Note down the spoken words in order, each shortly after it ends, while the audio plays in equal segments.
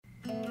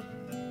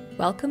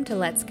Welcome to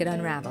Let's Get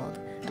Unraveled,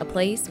 a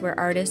place where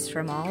artists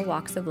from all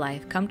walks of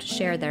life come to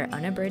share their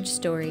unabridged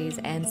stories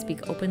and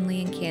speak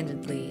openly and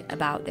candidly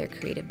about their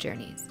creative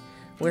journeys.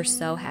 We're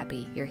so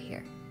happy you're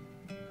here.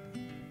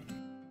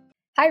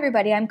 Hi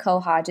everybody, I'm Co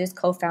Hodges,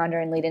 co-founder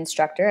and lead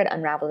instructor at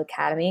Unraveled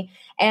Academy,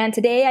 and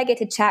today I get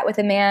to chat with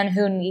a man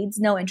who needs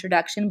no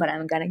introduction, but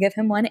I'm going to give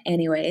him one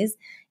anyways.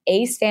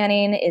 Ace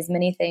Fanning is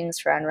many things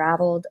for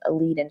Unraveled, a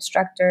lead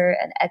instructor,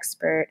 an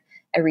expert,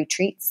 a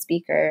retreat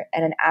speaker,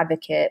 and an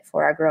advocate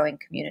for our growing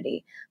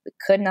community. We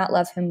could not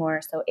love him more,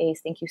 so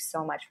Ace, thank you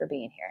so much for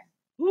being here.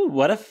 Ooh,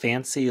 what a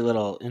fancy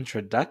little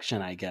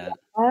introduction I get.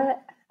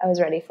 What? I was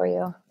ready for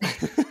you.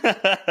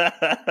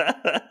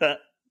 I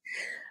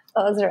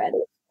was ready.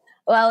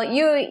 Well,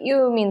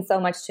 you mean so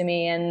much to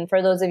me, and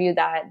for those of you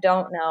that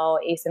don't know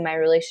Ace and my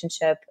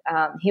relationship,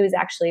 he was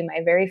actually my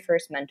very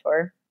first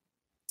mentor,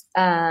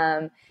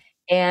 and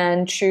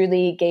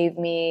truly gave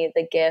me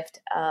the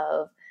gift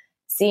of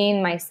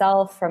seeing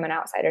myself from an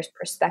outsider's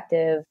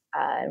perspective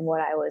and what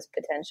I was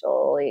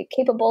potentially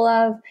capable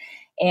of,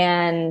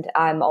 and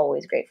I'm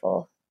always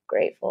grateful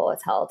as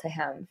hell to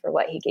him for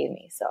what he gave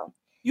me. So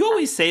you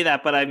always say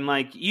that, but I'm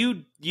like,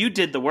 you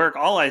did the work.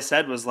 All I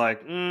said was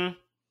like,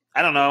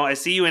 I don't know. I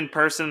see you in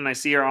person and I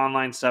see your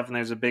online stuff, and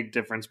there's a big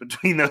difference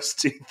between those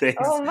two things.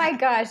 Oh my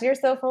gosh, you're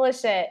so full of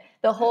shit.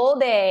 The whole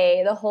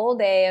day of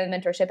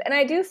mentorship. And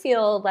I do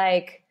feel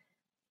like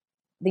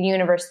the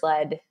universe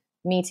led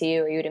me to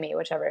you or you to me,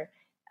 whichever,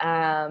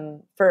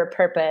 for a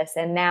purpose.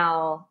 And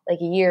now, like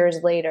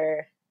years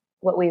later,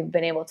 what we've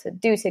been able to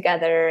do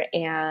together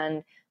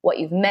and what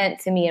you've meant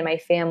to me and my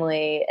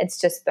family,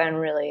 it's just been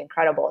really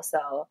incredible.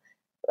 So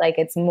like,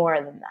 it's more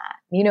than that.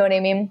 You know what I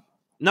mean?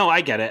 No,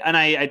 I get it. And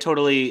I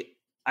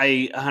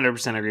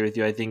 100% agree with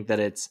you. I think that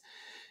it's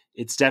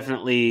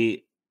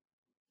definitely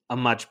a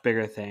much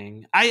bigger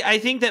thing. I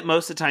think that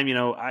most of the time,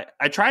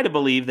 I try to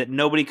believe that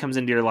nobody comes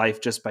into your life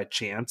just by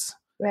chance.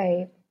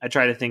 Right. I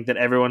try to think that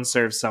everyone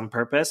serves some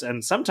purpose,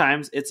 and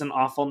sometimes it's an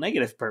awful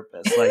negative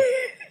purpose. Like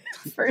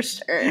for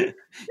sure.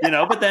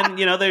 But then,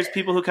 there's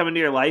people who come into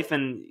your life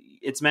and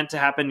it's meant to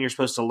happen. You're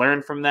supposed to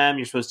learn from them.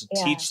 You're supposed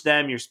to teach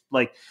them. You're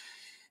like,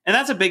 and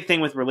that's a big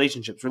thing with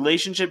relationships.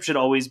 Relationships should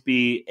always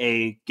be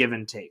a give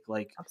and take.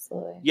 Like,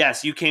 absolutely.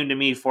 Yes, you came to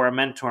me for a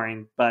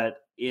mentoring, but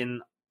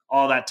in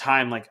all that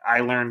time, like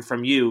I learned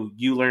from you,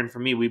 you learned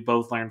from me. We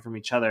both learned from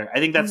each other. I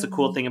think that's the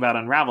cool thing about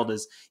Unraveled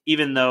is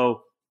even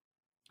though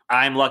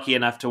I'm lucky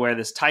enough to wear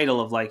this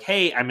title of like,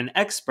 hey, I'm an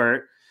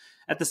expert,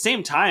 at the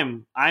same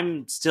time,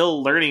 I'm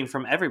still learning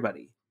from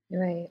everybody.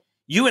 Right.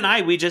 You and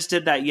I, we just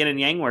did that yin and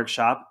yang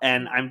workshop,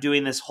 and I'm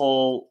doing this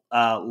whole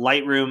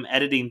Lightroom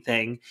editing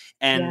thing.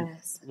 And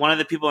one of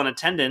the people in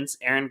attendance,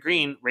 Erin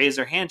Green, raised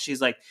her hand.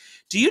 She's like,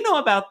 do you know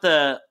about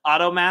the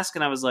auto mask?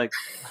 And I was like,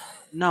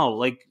 no,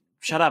 like,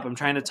 shut up. I'm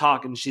trying to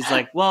talk. And she's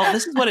like, well,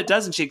 this is what it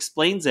does. And she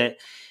explains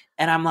it.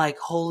 And I'm like,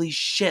 holy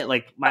shit.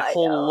 Like my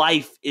whole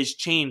life is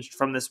changed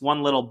from this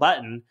one little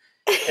button.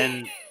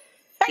 And,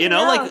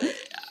 like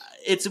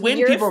it's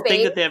when people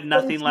think that they have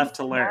nothing left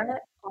to learn.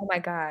 Oh my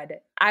God.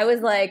 I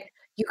was like,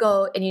 you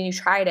go and you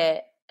tried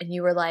it and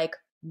you were like,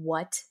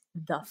 what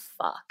the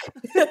fuck?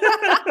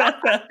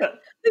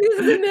 This is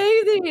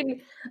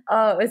amazing.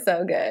 Oh, it was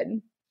so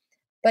good.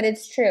 But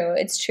it's true.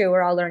 It's true.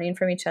 We're all learning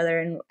from each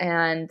other.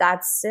 And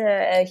that's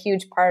a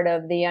huge part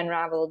of the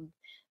Unraveled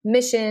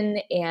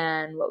mission.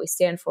 And what we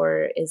stand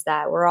for is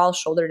that we're all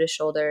shoulder to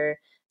shoulder.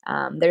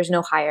 There's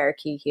no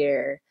hierarchy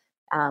here.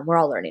 We're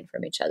all learning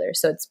from each other.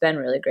 So it's been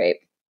really great.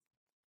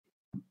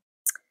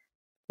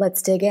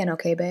 Let's dig in.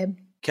 Okay, babe?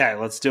 Okay,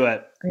 let's do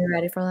it. Are you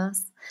ready for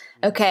this?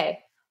 Okay.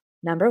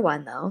 Number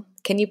one, though,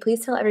 can you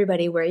please tell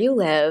everybody where you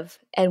live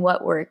and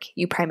what work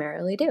you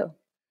primarily do?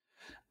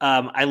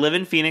 I live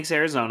in Phoenix,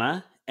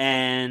 Arizona.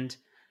 And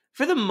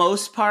for the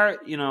most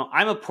part,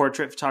 I'm a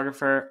portrait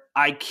photographer.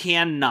 I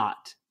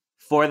cannot,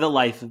 for the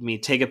life of me,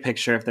 take a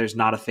picture if there's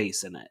not a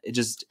face in it.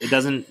 It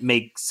doesn't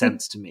make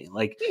sense to me.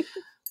 Like,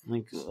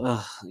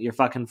 your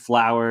fucking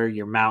flower,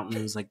 your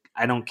mountains. Like,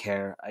 I don't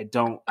care.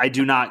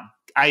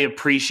 I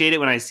appreciate it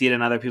when I see it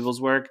in other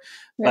people's work,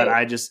 but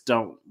I just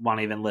don't want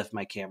to even lift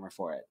my camera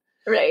for it.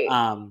 Right.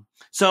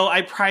 So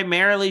I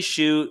primarily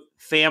shoot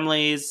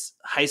families,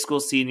 high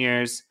school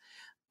seniors.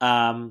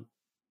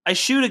 I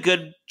shoot a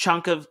good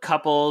chunk of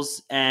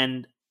couples,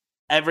 and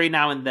every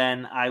now and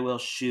then I will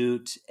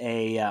shoot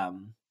a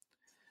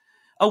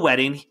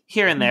wedding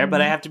here and there, but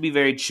I have to be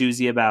very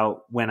choosy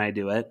about when I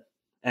do it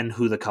and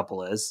who the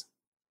couple is.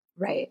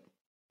 Right.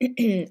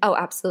 Oh,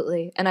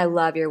 absolutely. And I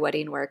love your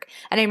wedding work.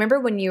 And I remember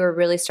when you were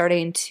really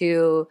starting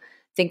to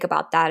think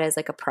about that as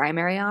like a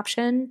primary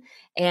option.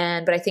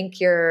 But I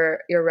think you're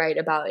right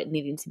about it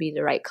needing to be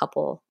the right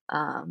couple.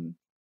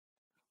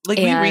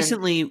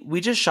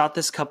 We just shot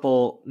this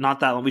couple not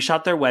that long. We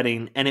shot their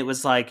wedding, and it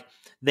was like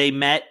they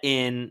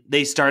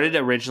started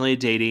originally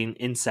dating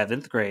in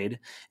 7th grade,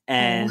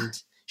 and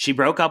she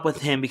broke up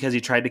with him because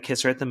he tried to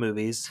kiss her at the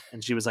movies,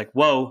 and she was like,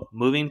 whoa,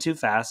 moving too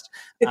fast.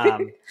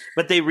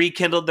 But they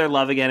rekindled their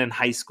love again in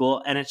high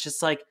school, and it's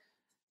just like,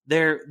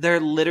 they're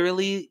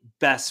literally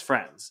best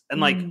friends. And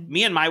like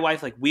me and my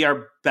wife, like we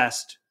are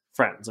best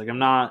friends. Like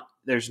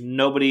there's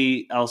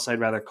nobody else I'd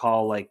rather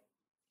call like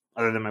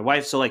other than my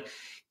wife. So like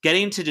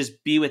getting to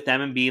just be with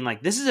them and being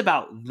like, this is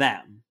about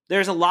them.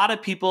 There's a lot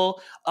of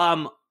people.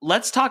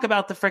 Let's talk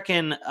about the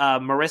freaking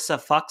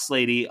Marissa Fucks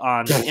lady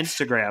on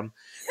Instagram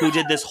who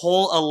did this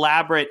whole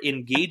elaborate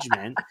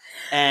engagement,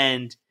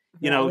 and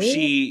you know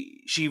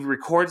she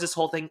records this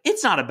whole thing.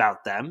 It's not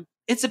about them.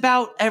 It's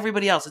about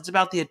everybody else. It's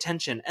about the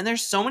attention. And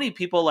there's so many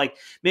people, like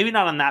maybe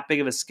not on that big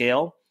of a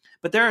scale,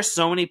 but there are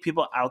so many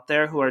people out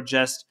there who are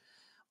just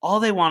all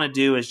they want to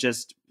do is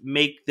just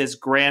make this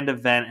grand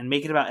event and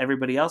make it about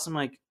everybody else. I'm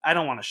like, I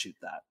don't want to shoot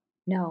that.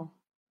 No.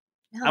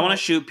 I want to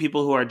shoot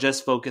people who are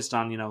just focused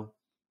on, you know,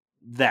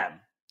 them.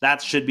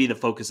 That should be the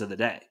focus of the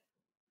day.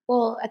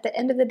 Well, at the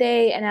end of the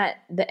day and at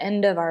the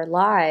end of our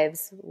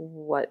lives,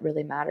 what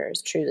really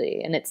matters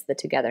truly, and it's the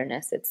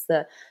togetherness. It's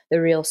the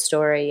real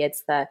story.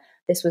 It's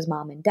this was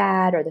mom and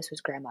dad, or this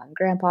was grandma and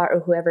grandpa, or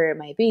whoever it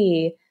might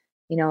be.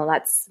 You know,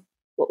 that's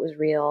what was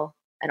real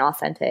and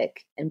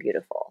authentic and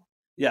beautiful.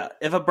 Yeah.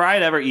 If a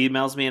bride ever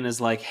emails me and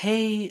is like,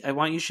 hey, I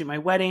want you to shoot my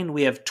wedding.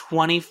 We have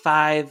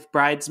 25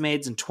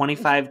 bridesmaids and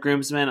 25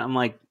 groomsmen. I'm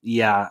like,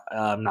 yeah,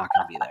 I'm not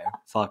going to be there.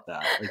 Fuck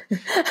that.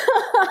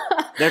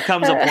 Like, there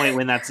comes a point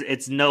when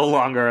it's no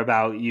longer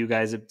about you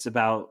guys. It's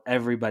about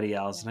everybody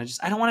else. And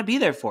I don't want to be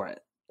there for it.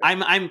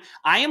 I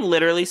am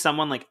literally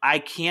someone like I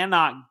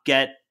cannot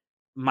get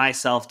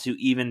myself to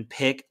even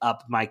pick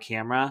up my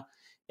camera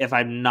if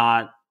I'm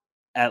not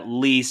at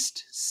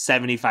least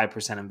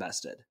 75%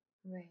 invested.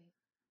 Right.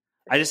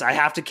 I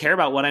have to care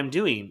about what I'm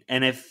doing.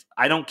 And if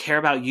I don't care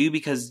about you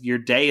because your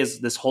day is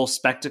this whole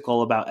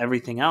spectacle about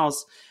everything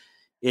else,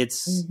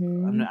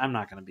 I'm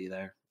not going to be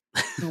there.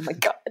 Oh my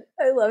God.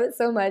 I love it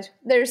so much.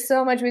 There's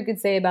so much we could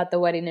say about the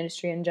wedding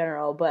industry in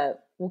general,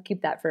 but we'll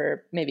keep that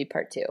for maybe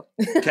part 2.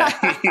 Okay.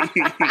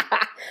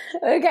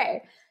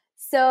 Okay.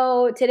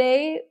 So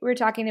today we're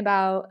talking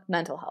about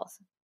mental health.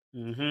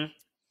 Mm-hmm.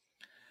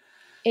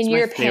 In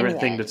your opinion,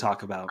 favorite thing to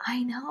talk about.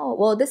 I know.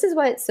 Well, this is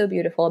what's so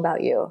beautiful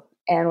about you,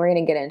 and we're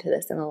going to get into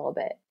this in a little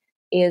bit,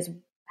 is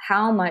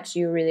how much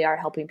you really are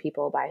helping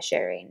people by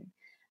sharing.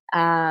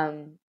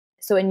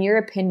 So in your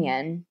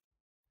opinion,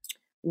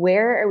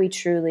 where are we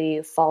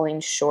truly falling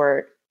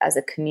short as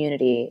a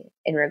community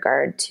in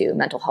regard to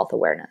mental health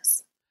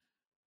awareness?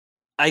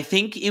 I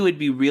think it would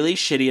be really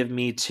shitty of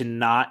me to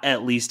not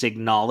at least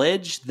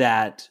acknowledge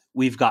that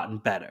we've gotten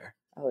better.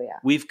 Oh, yeah.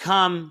 We've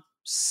come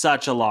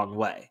such a long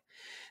way.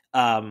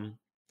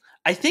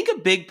 I think a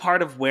big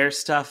part of where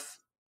stuff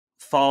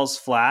falls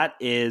flat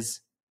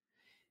is,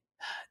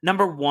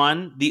 number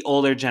one, the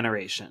older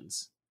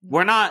generations.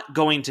 We're not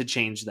going to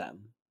change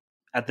them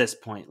at this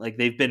point. Like,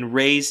 they've been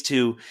raised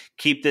to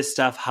keep this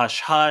stuff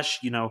hush hush,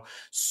 you know,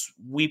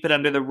 sweep it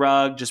under the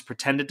rug, just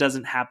pretend it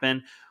doesn't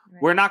happen.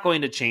 Right. We're not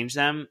going to change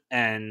them.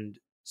 And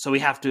so we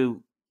have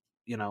to,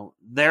 you know,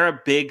 they're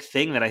a big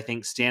thing that I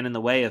think stand in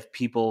the way of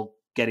people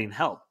getting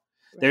help.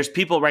 Right. There's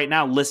people right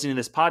now listening to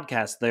this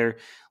podcast. They're,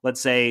 let's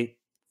say,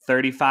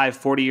 35,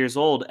 40 years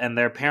old, and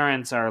their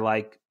parents are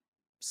like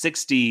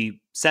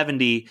 60,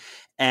 70,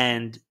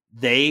 and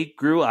they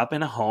grew up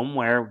in a home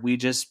where we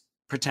just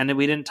pretended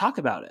we didn't talk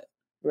about it.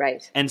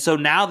 Right. And so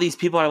now these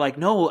people are like,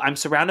 no, I'm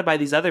surrounded by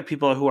these other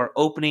people who are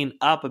opening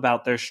up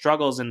about their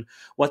struggles and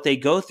what they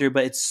go through,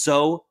 but it's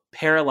so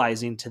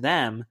paralyzing to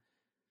them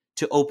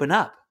to open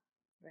up.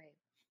 Right.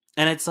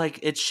 And it's like,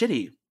 it's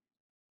shitty.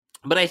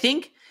 But I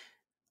think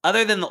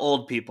other than the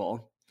old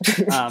people,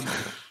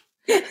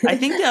 I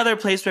think the other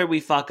place where we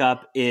fuck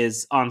up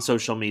is on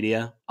social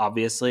media,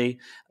 obviously.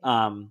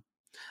 I'm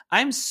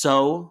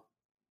so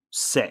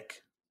sick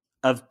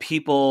of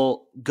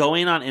people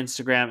going on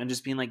Instagram and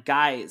just being like,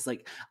 guys,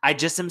 like, I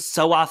just am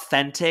so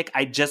authentic.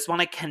 I just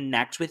want to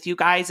connect with you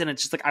guys. And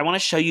it's just like, I want to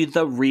show you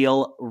the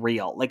real.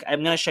 Like,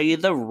 I'm going to show you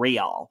the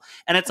real.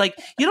 And it's like,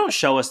 you don't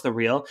show us the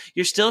real.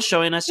 You're still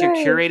showing us your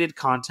curated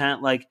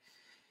content. Like,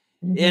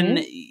 and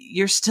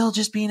you're still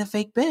just being a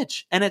fake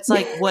bitch. And it's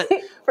like, what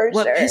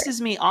pisses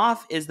me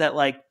off is that,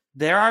 like,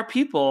 there are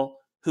people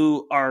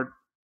who are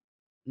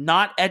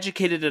not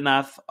educated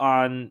enough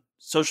on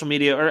social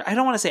media, or I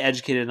don't want to say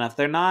educated enough.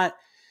 They're not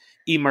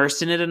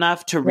immersed in it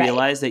enough to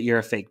realize that you're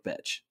a fake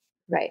bitch.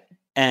 Right.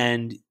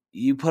 And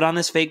you put on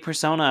this fake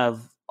persona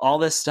of all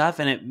this stuff,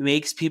 and it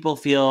makes people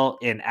feel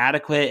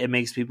inadequate. It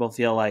makes people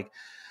feel like,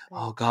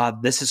 oh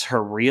God, this is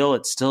her real.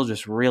 It's still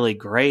just really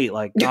great.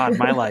 Like, God,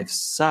 my life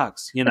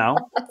sucks, you know?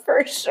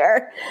 For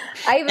sure.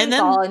 I even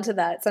fall into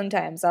that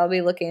sometimes. I'll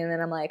be looking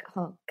and I'm like,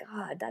 oh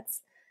God,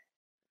 that's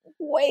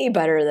way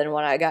better than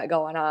what I got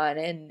going on.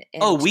 And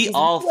we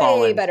all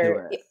fall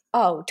into it.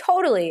 Oh,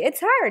 totally.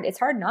 It's hard. It's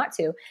hard not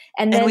to.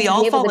 And then we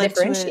all be able fall to into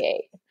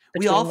differentiate it.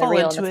 We all fall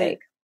into it. Fake.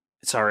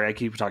 Sorry, I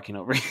keep talking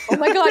over you. Oh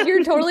my God,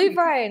 you're totally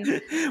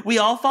fine. We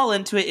all fall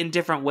into it in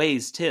different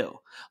ways too.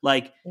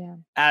 Like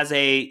as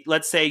a,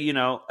 let's say, you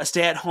know, a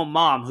stay-at-home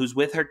mom who's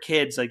with her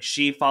kids, like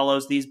she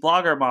follows these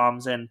blogger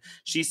moms and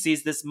she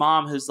sees this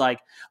mom who's like,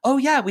 oh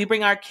yeah, we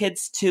bring our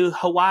kids to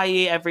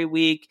Hawaii every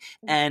week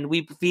and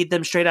we feed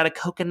them straight out of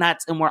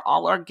coconuts and we're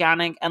all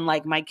organic and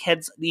like my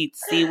kids eat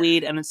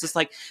seaweed. And it's just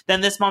like,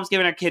 then this mom's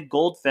giving her kid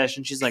goldfish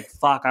and she's like,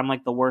 fuck, I'm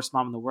like the worst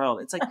mom in the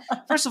world. It's like,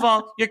 first of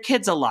all, your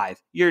kid's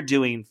alive. You're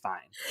doing fine.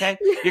 Okay.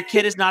 Your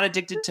kid is not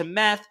addicted to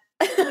meth.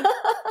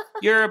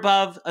 You're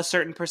above a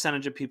certain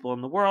percentage of people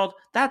in the world.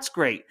 That's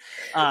great.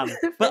 But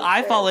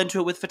I fall into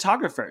it with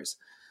photographers.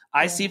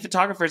 I see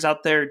photographers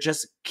out there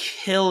just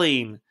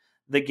killing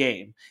the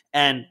game.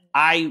 And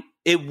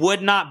it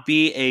would not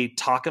be a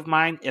talk of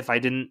mine if I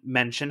didn't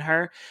mention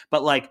her.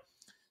 But like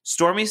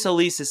Stormy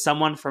Solis is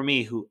someone for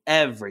me who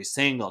every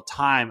single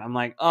time I'm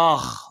like,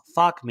 oh,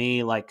 fuck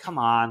me. Like, come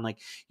on. Like,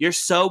 you're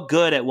so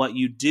good at what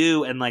you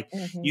do. And like,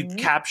 you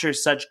capture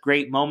such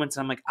great moments.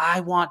 And I'm like,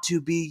 I want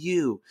to be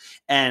you.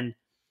 And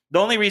the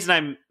only reason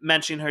I'm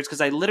mentioning her is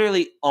because I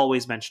literally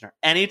always mention her.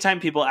 Anytime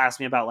people ask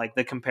me about like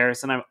the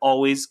comparison, I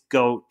always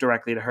go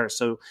directly to her.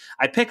 So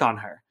I pick on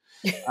her.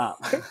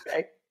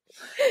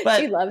 But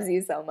she loves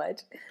you so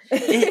much.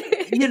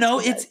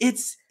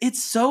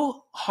 It's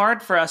so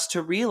hard for us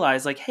to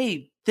realize like,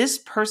 hey, this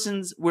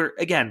person's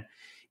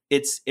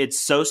it's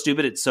so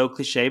stupid. It's so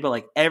cliche, but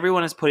like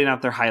everyone is putting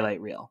out their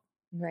highlight reel.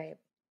 Right.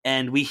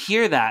 And we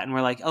hear that and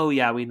we're like, oh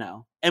yeah, we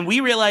know. And we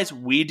realize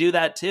we do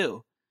that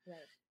too. Right.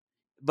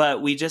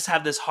 But we just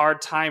have this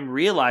hard time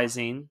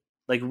realizing,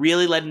 like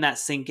really letting that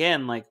sink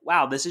in. Like,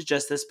 wow, this is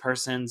just this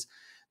person's,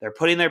 they're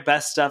putting their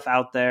best stuff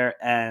out there.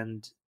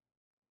 And,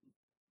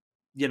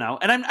 you know,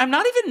 and I'm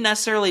not even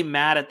necessarily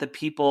mad at the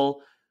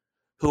people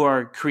who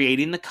are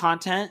creating the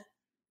content.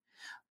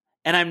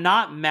 And I'm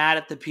not mad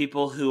at the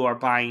people who are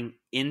buying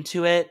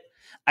into it.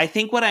 I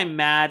think what I'm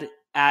mad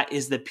at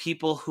is the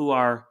people who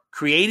are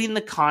creating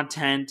the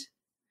content,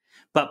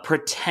 but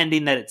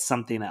pretending that it's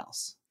something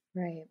else.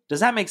 Right. Does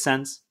that make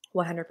sense?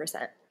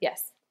 100%.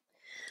 Yes.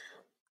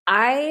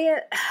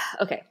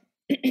 Okay.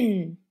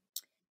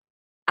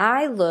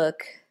 I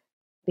look,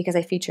 because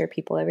I feature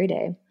people every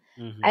day,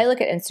 I look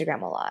at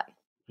Instagram a lot.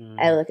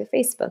 I look at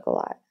Facebook a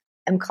lot.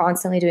 I'm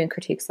constantly doing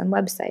critiques on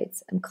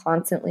websites. I'm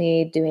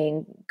constantly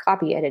doing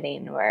copy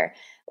editing or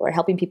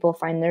helping people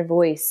find their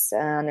voice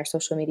on their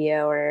social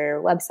media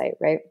or website,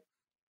 right?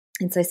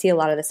 And so I see a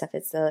lot of this stuff.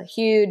 It's a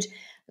huge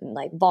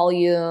like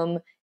volume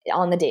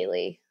on the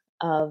daily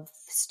of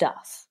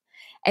stuff.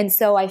 And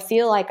so I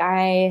feel like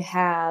I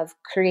have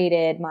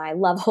created my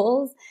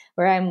levels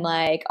where I'm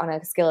like on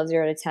a scale of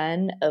 0 to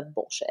 10 of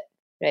bullshit,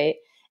 right?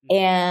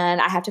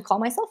 And I have to call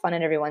myself on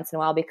it every once in a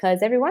while,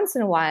 because every once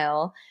in a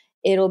while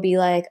it'll be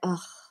like,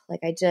 oh,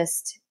 like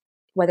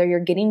whether you're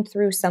getting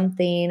through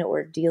something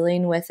or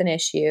dealing with an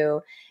issue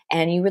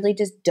and you really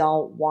just you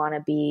don't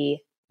want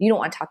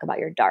to talk about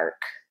your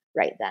dark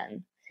right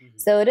then.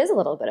 So it is a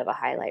little bit of a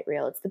highlight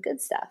reel. It's the good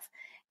stuff.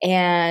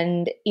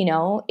 And, you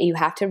know, you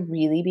have to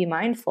really be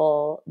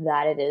mindful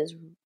that it is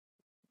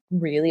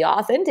really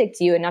authentic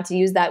to you, and not to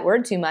use that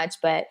word too much,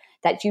 but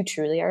that you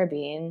truly are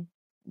being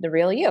the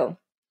real you.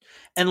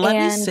 And let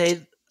me say,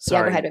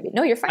 sorry. Yeah, go ahead, baby.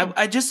 No, you're fine.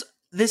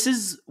 This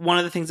is one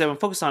of the things I want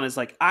to focus on is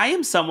like, I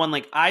am someone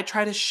like I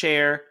try to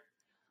share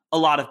a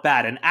lot of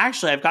bad. And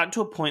actually I've gotten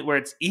to a point where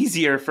it's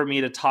easier for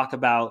me to talk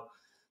about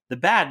the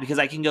bad because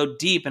I can go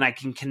deep and I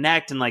can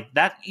connect and like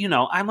that, you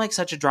know, I'm like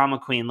such a drama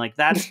queen. Like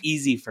that's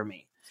easy for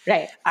me.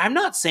 Right. I'm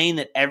not saying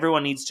that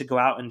everyone needs to go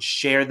out and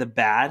share the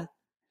bad,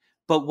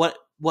 but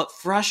what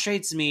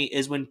frustrates me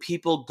is when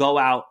people go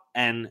out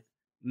and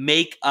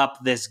make up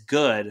this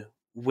good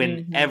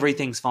when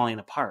everything's falling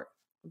apart.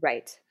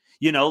 Right.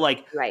 You know,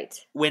 like right.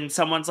 When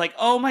someone's like,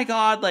 oh my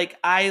God, like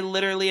I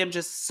literally am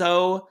just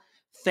so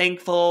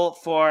thankful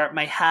for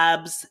my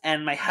hubs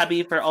and my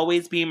hubby for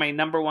always being my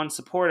number one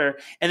supporter.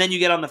 And then you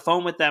get on the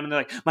phone with them and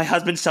they're like, my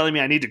husband's telling me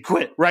I need to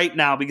quit right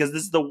now because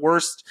this is the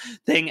worst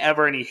thing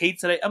ever. And he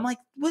hates it. I'm like,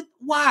 what?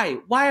 Why?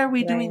 Why are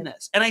we doing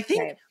this? And I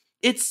think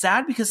it's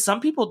sad because some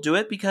people do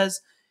it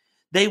because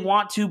they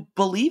want to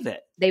believe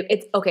it.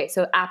 It's okay.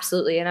 So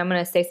absolutely. And I'm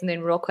going to say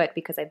something real quick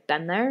because I've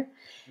been there.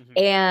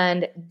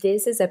 And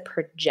this is a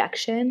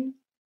projection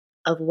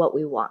of what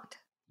we want.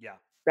 Yeah.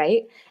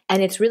 Right.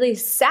 And it's really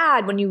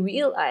sad when you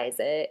realize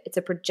it's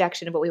a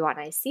projection of what we want.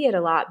 And I see it a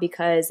lot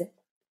because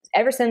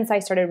ever since I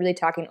started really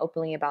talking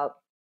openly about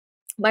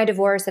my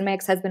divorce and my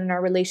ex-husband and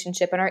our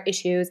relationship and our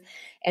issues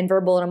and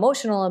verbal and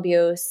emotional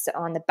abuse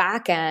on the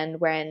back end,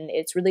 when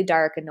it's really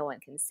dark and no one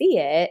can see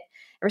it,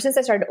 ever since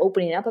I started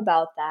opening up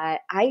about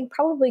that, I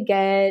probably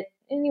get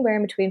anywhere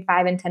in between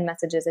 5 and 10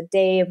 messages a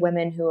day of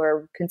women who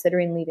are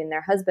considering leaving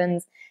their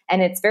husbands.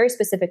 And it's very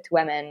specific to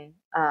women.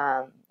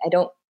 I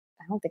don't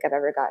think I've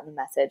ever gotten a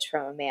message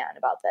from a man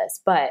about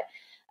this, but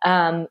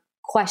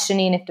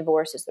questioning if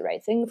divorce is the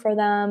right thing for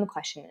them,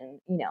 questioning,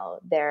 you know,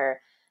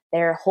 their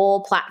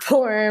whole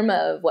platform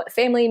of what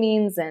family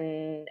means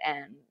and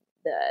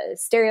the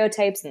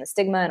stereotypes and the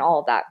stigma and all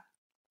of that.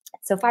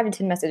 So 5 to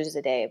 10 messages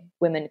a day of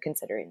women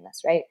considering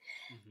this, right?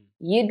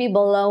 You'd be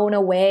blown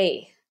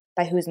away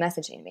by who's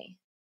messaging me.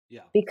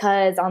 Yeah.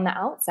 Because on the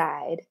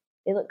outside,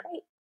 they look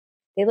great.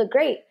 They look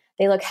great.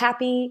 They look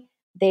happy.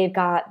 They've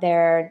got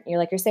their,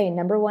 you're saying,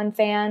 number one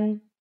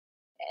fan.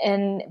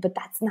 But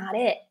that's not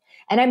it.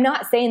 And I'm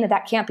not saying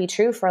that can't be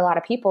true for a lot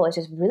of people. It's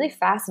just really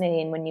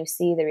fascinating when you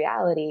see the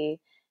reality.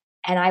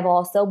 And I've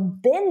also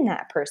been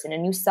that person.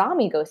 And you saw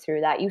me go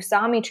through that. You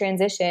saw me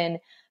transition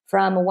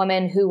from a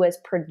woman who was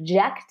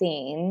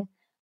projecting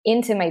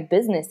into my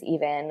business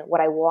even what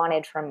I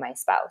wanted from my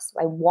spouse.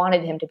 I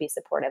wanted him to be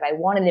supportive. I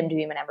wanted him to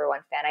be my number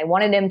one fan. I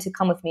wanted him to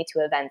come with me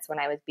to events when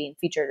I was being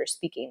featured or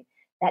speaking.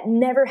 That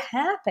never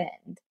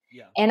happened.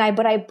 Yeah.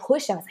 But I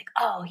pushed. I was like,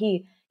 oh,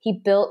 he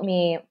built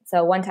me.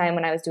 So one time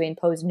when I was doing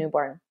Pose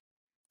Newborn,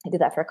 I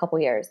did that for a couple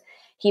years.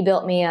 He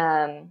built me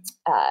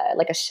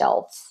like a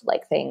shelf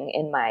like thing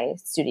in my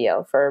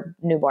studio for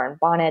newborn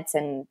bonnets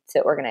and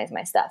to organize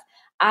my stuff.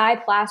 I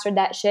plastered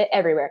that shit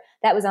everywhere.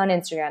 That was on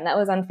Instagram. That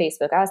was on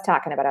Facebook. I was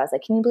talking about it. I was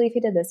like, can you believe he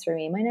did this for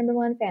me? My number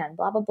one fan,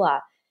 blah, blah, blah.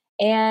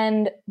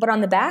 But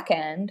on the back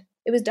end,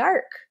 it was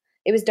dark.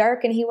 It was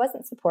dark and he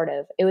wasn't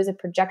supportive. It was a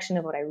projection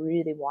of what I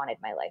really wanted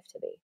my life to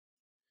be.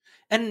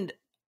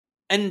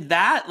 And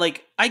that,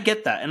 like, I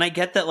get that. And I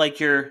get that, like,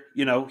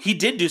 he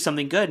did do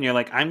something good. And you're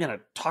like, I'm going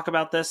to talk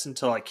about this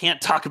until I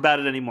can't talk about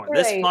it anymore.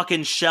 Right. This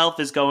fucking shelf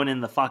is going in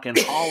the fucking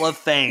Hall of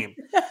Fame.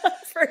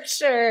 For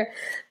sure.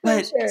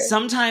 But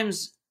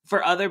sometimes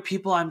for other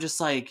people, I'm just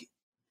like,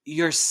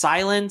 your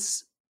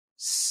silence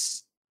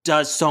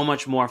does so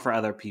much more for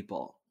other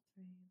people.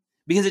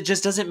 Because it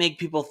just doesn't make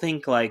people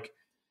think like,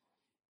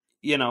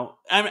 and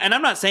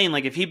I'm not saying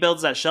like if he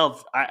builds that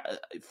shelf, I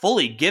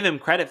fully give him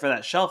credit for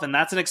that shelf. And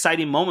that's an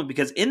exciting moment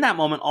because in that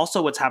moment,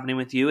 also what's happening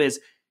with you is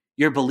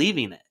you're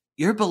believing it.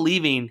 You're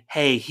believing,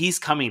 hey, he's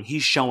coming.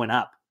 He's showing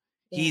up.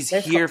 Yeah, he's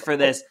here for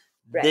this.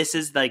 Right. This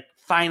is like,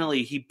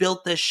 finally, he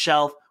built this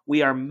shelf.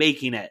 We are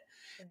making it.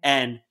 Right.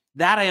 And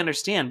that I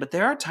understand. But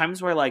there are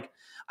times where like,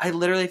 I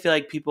literally feel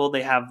like people,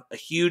 they have a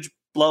huge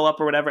blow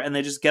up or whatever, and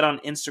they just get on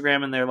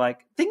Instagram and they're like,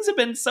 things have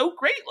been so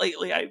great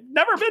lately. I've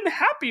never been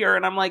happier.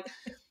 And I'm like,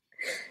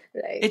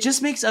 right. It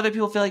just makes other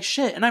people feel like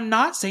shit. And I'm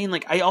not saying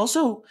like, I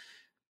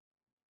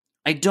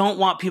don't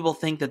want people to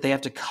think that they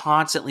have to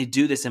constantly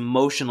do this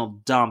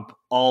emotional dump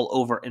all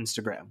over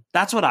Instagram.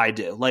 That's what I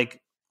do.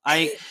 Like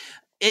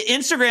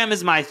Instagram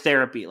is my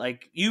therapy.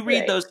 Like you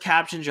read those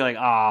captions, you're like,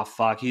 oh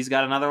fuck, he's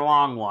got another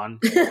long one.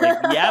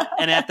 Like, yep.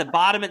 And at the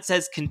bottom it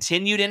says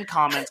continued in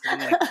comments. I'm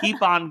going to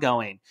keep on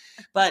going.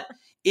 But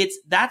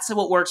that's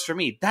what works for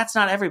me. That's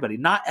not everybody.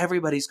 Not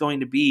everybody's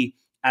going to be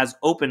as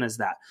open as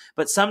that.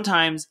 But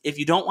sometimes if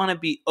you don't want to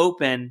be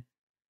open,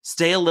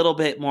 stay a little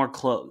bit more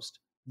closed.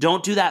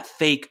 Don't do that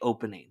fake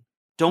opening.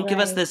 Don't give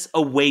us this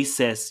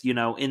oasis,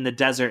 in the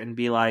desert and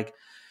be like,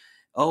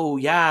 oh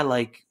yeah,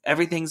 like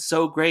everything's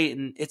so great.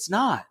 And it's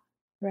not.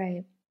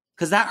 Right.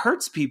 Because that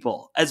hurts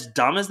people. As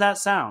dumb as that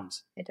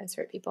sounds. It does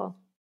hurt people.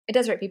 It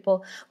does hurt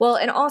people. Well,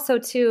 and also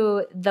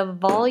too, the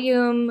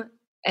volume,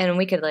 and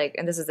we could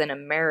and this isn't a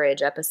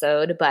marriage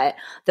episode, but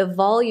the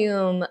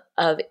volume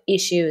of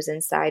issues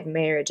inside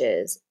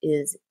marriages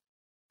is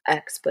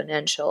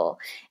exponential.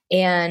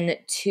 And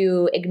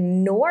to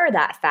ignore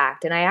that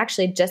fact, and I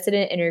actually just did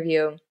an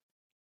interview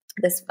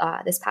this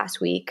past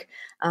week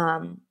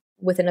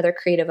with another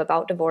creative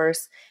about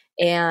divorce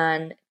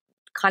and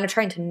kind of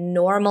trying to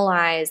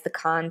normalize the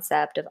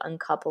concept of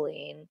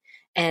uncoupling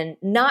and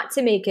not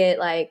to make it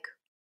like,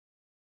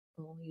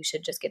 oh, you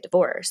should just get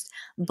divorced,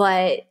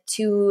 but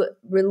to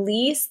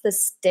release the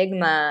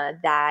stigma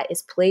that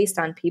is placed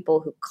on people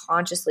who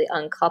consciously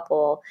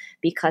uncouple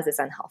because it's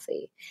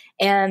unhealthy.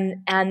 And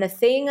the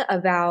thing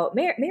about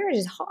marriage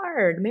is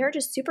hard. Marriage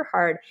is super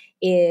hard.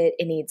 It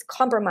needs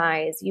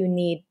compromise. You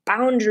need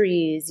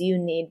boundaries. You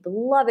need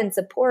love and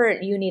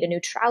support. You need a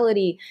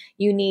neutrality.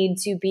 You need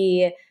to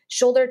be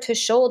shoulder to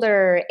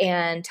shoulder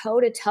and toe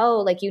to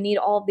toe. Like you need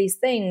all of these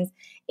things.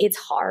 It's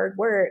hard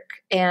work.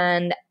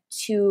 And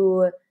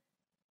to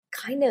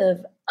kind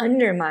of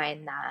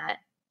undermine that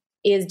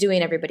is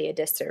doing everybody a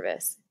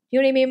disservice. You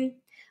know what I mean?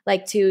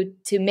 Like to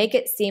make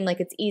it seem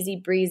like it's easy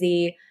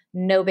breezy,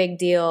 no big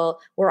deal.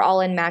 We're all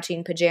in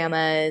matching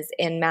pajamas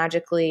and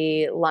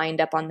magically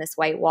lined up on this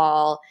white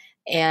wall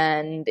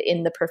and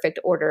in the perfect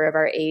order of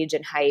our age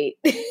and height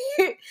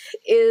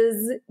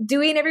is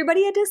doing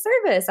everybody a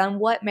disservice on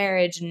what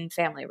marriage and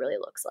family really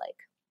looks like.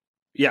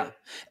 Yeah.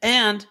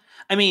 And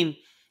I mean,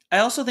 I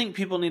also think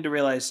people need to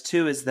realize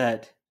too is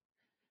that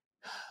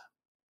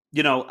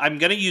I'm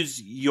going to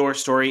use your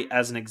story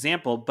as an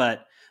example,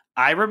 but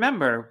I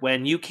remember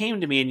when you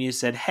came to me and you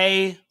said,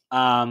 hey,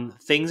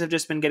 things have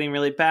just been getting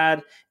really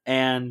bad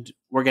and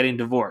we're getting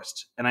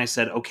divorced. And I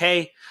said,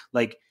 okay,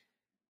 like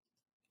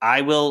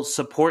I will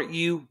support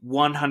you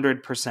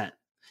 100%.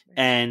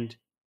 And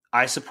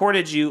I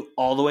supported you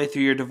all the way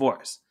through your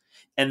divorce.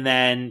 And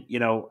then,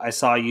 I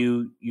saw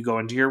you go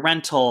into your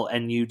rental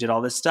and you did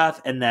all this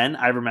stuff. And then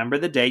I remember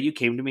the day you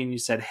came to me and you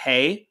said,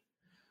 hey,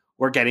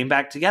 we're getting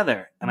back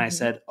together. And I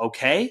said,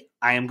 okay,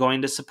 I am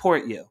going to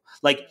support you.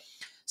 Like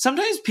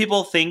sometimes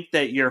people think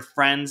that your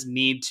friends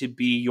need to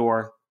be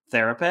your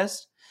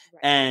therapist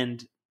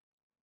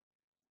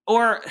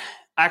or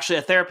actually,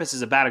 a therapist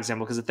is a bad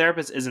example because a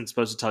therapist isn't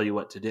supposed to tell you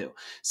what to do.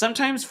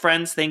 Sometimes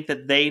friends think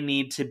that they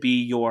need to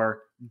be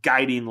your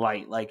guiding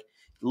light. Like,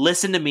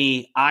 listen to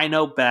me. I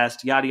know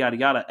best, yada, yada,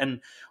 yada.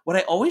 And what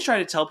I always try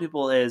to tell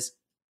people is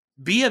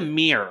be a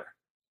mirror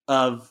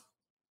of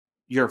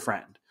your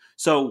friend.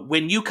 So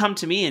when you come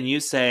to me and you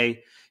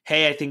say,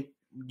 hey, I think,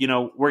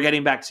 we're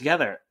getting back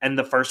together. And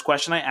the first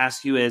question I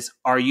ask you is,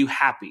 are you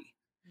happy?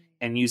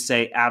 And you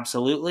say,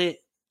 absolutely,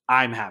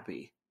 I'm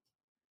happy.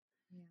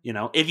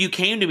 If you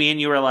came to me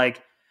and you were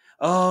like,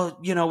 oh,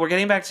 we're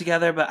getting back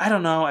together, but I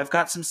don't know, I've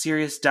got some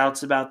serious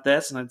doubts about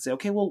this. And I'd say,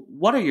 okay, well,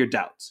 what are your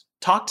doubts?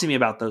 Talk to me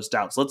about those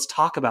doubts. Let's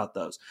talk about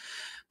those.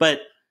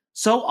 But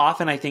so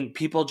often I think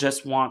people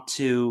just want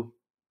to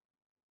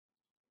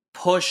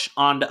push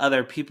onto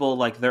other people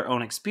like their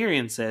own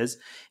experiences.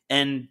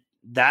 And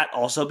that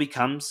also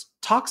becomes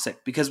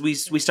toxic because we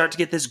start to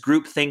get this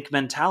groupthink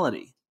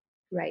mentality.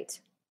 Right.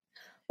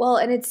 Well,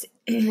 and it's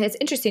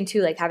interesting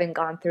too, like having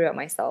gone through it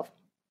myself.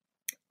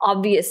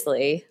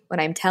 Obviously, when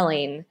I'm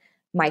telling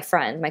my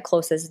friends, my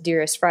closest,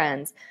 dearest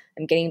friends,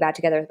 I'm getting back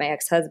together with my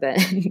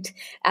ex-husband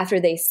after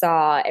they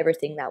saw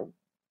everything that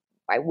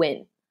I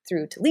went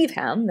through to leave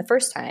him the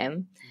first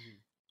time,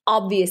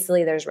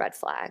 obviously there's red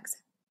flags.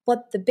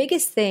 But the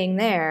biggest thing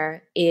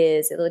there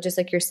is, just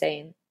like you're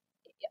saying,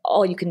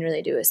 all you can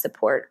really do is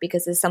support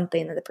because it's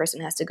something that the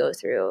person has to go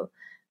through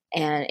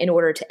and in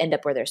order to end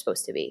up where they're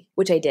supposed to be,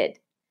 which I did,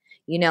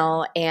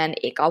 and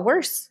it got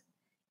worse.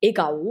 It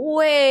got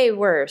way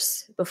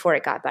worse before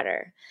it got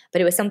better.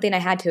 But it was something I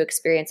had to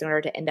experience in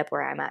order to end up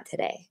where I'm at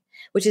today,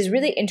 which is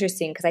really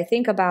interesting because I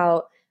think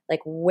about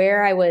like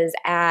where I was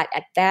at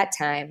that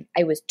time.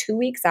 I was 2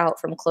 weeks out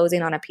from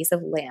closing on a piece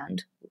of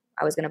land.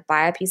 I was going to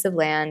buy a piece of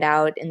land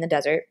out in the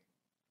desert.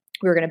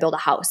 We were going to build a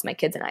house, my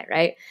kids and I,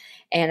 right?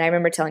 And I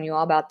remember telling you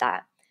all about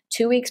that.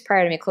 2 weeks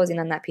prior to me closing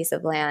on that piece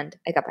of land,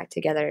 I got back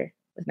together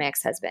with my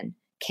ex-husband,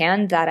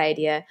 canned that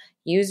idea,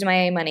 used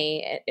my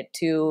money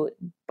to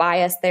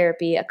buy us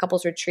therapy, a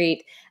couples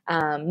retreat,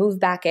 move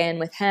back in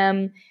with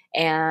him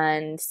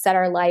and set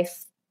our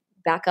life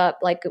back up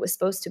like it was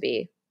supposed to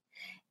be.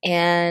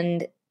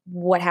 And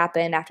what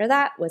happened after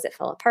that was it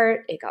fell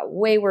apart. It got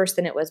way worse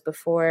than it was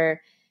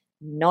before.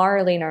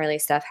 Gnarly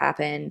stuff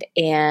happened.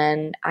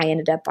 And I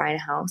ended up buying a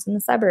house in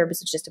the suburbs,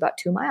 just about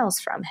 2 miles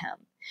from him,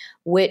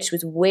 which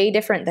was way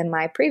different than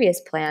my previous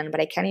plan. But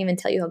I can't even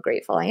tell you how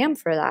grateful I am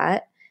for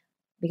that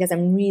because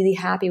I'm really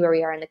happy where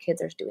we are and the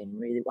kids are doing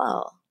really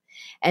well.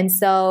 And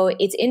so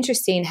it's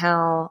interesting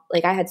how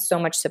like I had so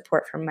much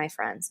support from my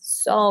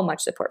friends,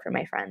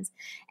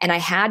 And I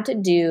had to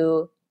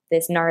do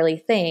this gnarly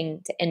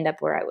thing to end up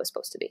where I was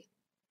supposed to be.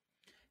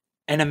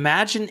 And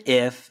imagine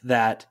if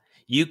that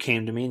you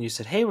came to me and you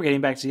said, hey, we're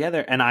getting back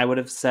together. And I would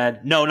have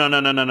said, no,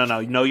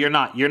 you're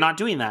not. You're not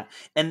doing that.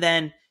 And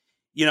then,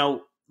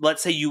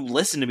 let's say you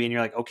listen to me and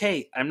you're like,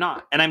 okay, I'm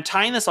not. And I'm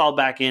tying this all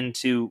back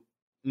into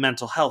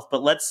mental health.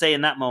 But let's say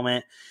in that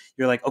moment,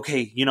 you're like,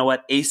 okay, you know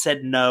what? A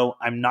said no,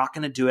 I'm not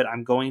going to do it.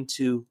 I'm going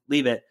to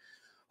leave it.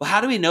 Well, how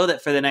do we know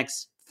that for the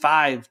next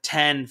 5,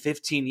 10,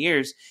 15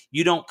 years,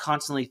 you don't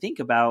constantly think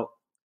about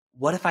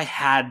what if I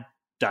had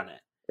done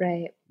it?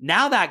 Right.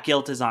 Now that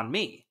guilt is on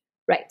me.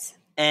 Right.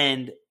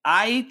 And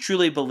I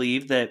truly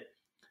believe that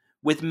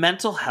with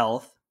mental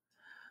health,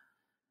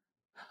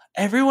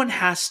 everyone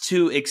has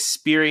to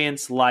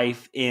experience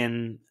life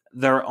in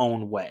their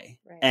own way.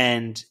 Right.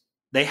 And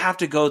they have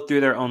to go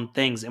through their own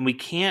things. And we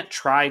can't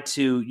try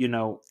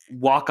to,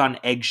 walk on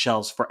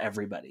eggshells for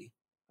everybody.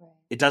 Right.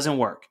 It doesn't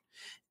work.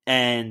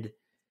 And,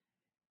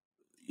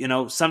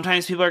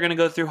 sometimes people are going to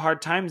go through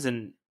hard times.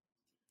 And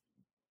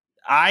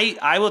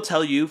I will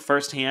tell you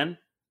firsthand,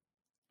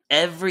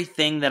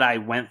 everything that I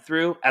went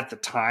through at the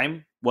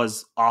time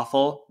was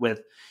awful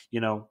with,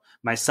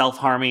 my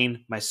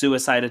self-harming, my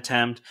suicide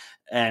attempt,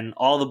 and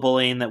all the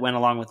bullying that went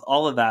along with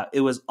all of that.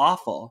 It was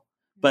awful.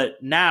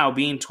 But now,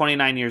 being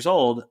 29 years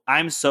old,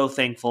 I'm so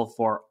thankful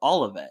for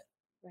all of it.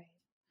 Right.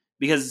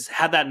 Because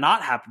had that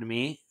not happened to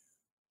me,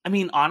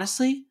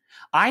 honestly,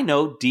 I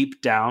know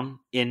deep down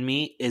in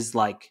me is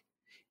like,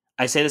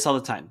 I say this all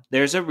the time.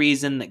 There's a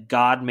reason that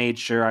God made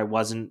sure I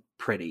wasn't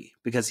pretty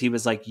because he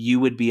was like, you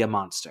would be a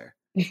monster.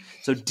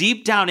 So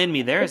deep down in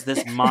me, there is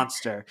this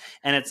monster.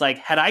 And it's like,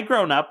 had I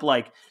grown up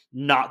like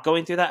not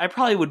going through that, I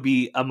probably would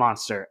be a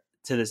monster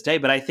to this day.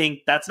 But I think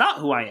that's not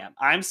who I am.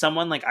 I'm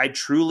someone like I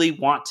truly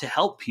want to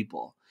help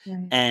people.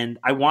 Right. And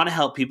I want to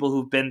help people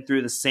who've been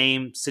through the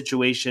same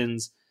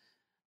situations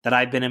that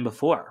I've been in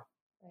before.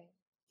 Right.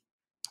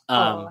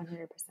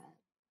 100%.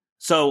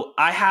 So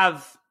I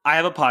have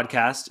a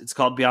podcast. It's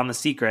called Beyond the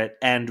Secret.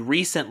 And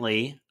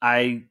recently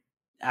I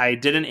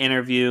did an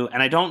interview,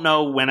 and I don't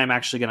know when I'm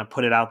actually going to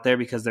put it out there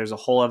because there's a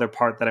whole other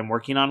part that I'm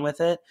working on with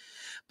it.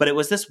 But it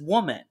was this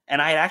woman,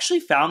 and I had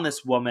actually found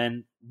this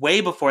woman way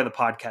before the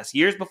podcast.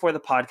 Years before the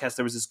podcast,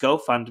 there was this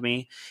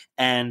GoFundMe,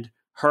 and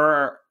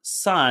her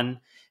son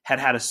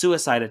had a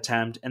suicide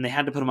attempt, and they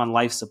had to put him on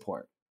life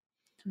support.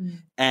 Mm.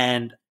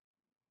 And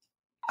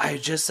I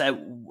just,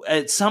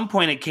 at some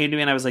point it came to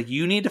me and I was like,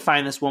 you need to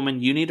find this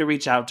woman, you need to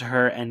reach out to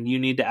her, and you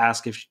need to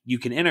ask if you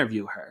can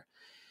interview her.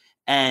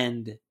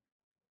 And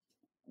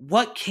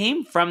what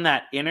came from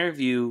that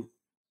interview,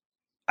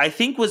 I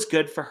think was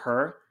good for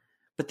her,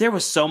 but there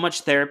was so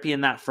much therapy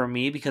in that for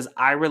me because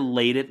I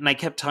related, and I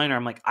kept telling her,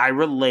 I'm like, I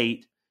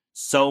relate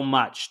so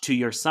much to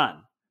your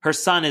son. Her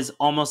son is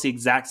almost the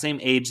exact same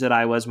age that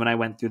I was when I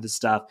went through the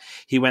stuff.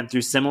 He went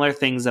through similar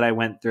things that I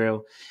went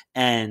through.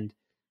 And,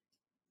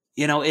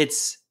 you know,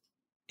 it's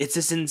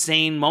this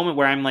insane moment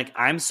where I'm like,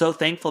 I'm so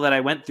thankful that I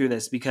went through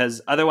this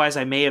because otherwise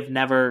I may have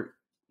never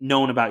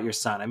known about your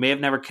son. I may have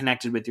never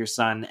connected with your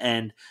son.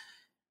 And,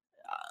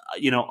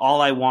 you know,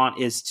 all I want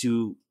is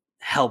to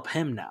help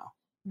him now.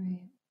 Right.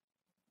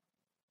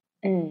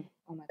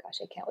 Oh my gosh,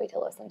 I can't wait to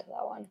listen to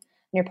that one. And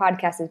your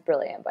podcast is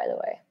brilliant, by the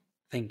way.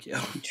 Thank you.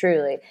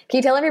 Truly. Can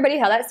you tell everybody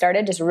how that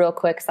started? Just a real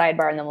quick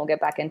sidebar, and then we'll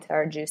get back into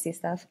our juicy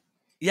stuff.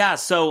 Yeah,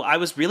 so I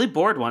was really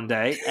bored one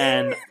day,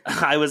 and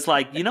I was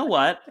like, you know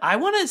what? I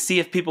want to see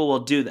if people will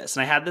do this.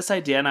 And I had this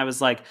idea, and I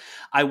was like,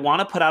 I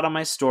want to put out on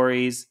my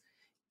stories,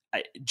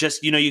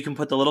 just, you know, you can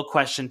put the little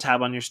question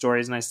tab on your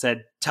stories. And I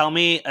said, tell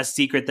me a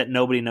secret that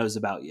nobody knows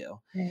about you.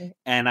 Right.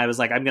 And I was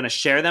like, I'm going to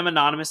share them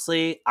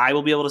anonymously. I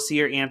will be able to see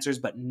your answers,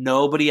 but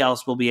nobody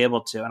else will be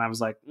able to. And I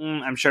was like,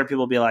 I'm sure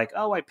people will be like,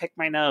 oh, I picked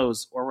my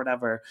nose or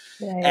whatever.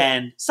 Right.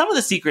 And some of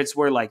the secrets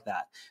were like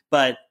that,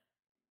 but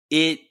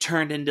it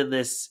turned into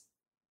this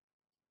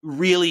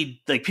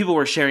really, like, people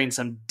were sharing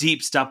some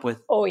deep stuff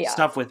with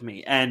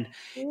me. And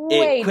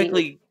it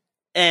quickly,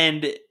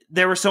 and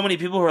there were so many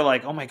people who were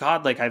like, oh my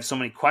God, like I have so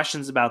many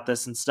questions about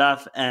this and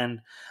stuff. And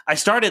I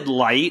started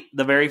light.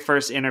 The very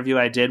first interview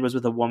I did was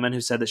with a woman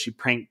who said that she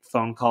prank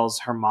phone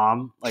calls her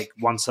mom like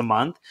once a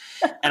month.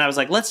 And I was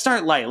like, let's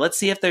start light. Let's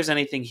see if there's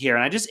anything here.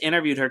 And I just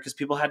interviewed her because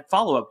people had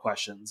follow-up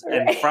questions.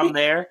 Right. And from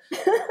there,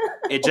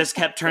 it just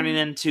kept turning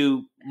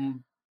into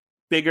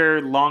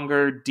bigger,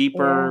 longer,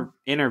 deeper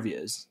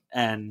interviews.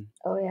 And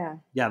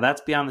yeah,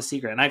 that's beyond the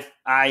secret. And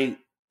I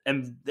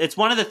am, it's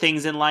one of the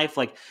things in life,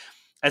 like,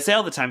 I say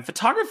all the time,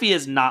 photography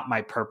is not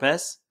my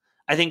purpose.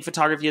 I think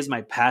photography is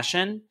my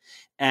passion.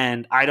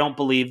 And I don't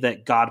believe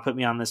that God put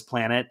me on this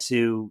planet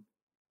to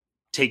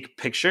take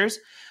pictures.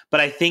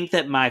 But I think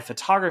that my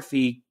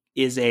photography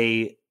is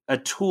a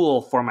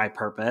tool for my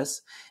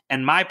purpose.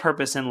 And my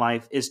purpose in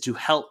life is to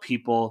help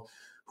people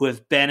who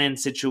have been in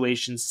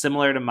situations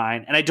similar to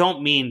mine. And I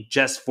don't mean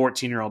just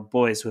 14-year-old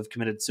boys who have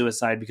committed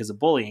suicide because of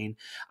bullying.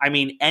 I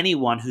mean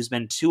anyone who's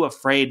been too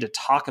afraid to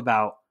talk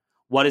about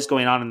what is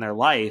going on in their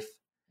life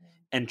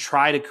and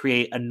try to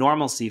create a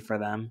normalcy for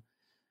them.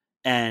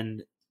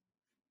 And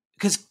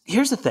because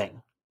here's the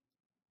thing,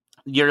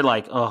 you're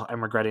like, oh,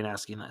 I'm regretting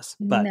asking this,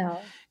 but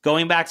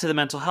going back to the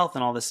mental health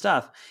and all this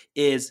stuff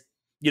is,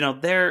 you know,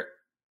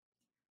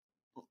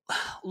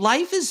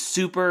 life is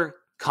super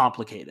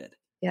complicated.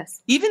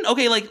 Yes. Even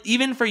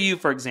for you,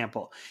 for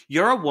example,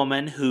 you're a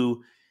woman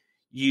who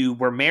you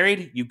were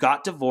married, you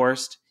got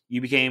divorced,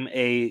 you became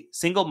a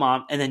single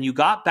mom, and then you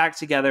got back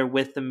together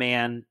with the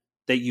man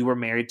that you were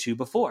married to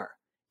before.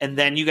 And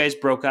then you guys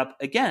broke up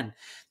again.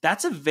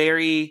 That's I'm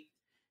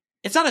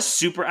not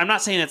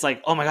saying it's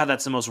like, oh my God,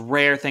 that's the most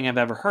rare thing I've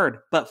ever heard.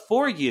 But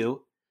for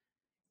you,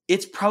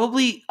 it's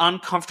probably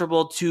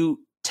uncomfortable to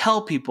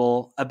tell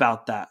people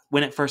about that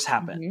when it first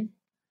happened. Mm-hmm.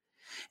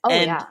 Oh,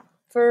 yeah.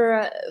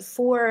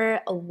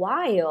 For a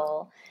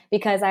while,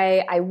 because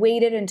I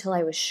waited until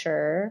I was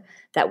sure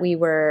that we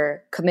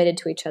were committed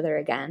to each other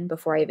again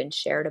before I even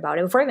shared about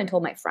it, before I even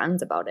told my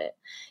friends about it,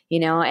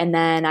 you know, and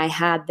then I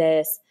had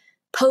this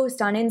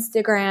post on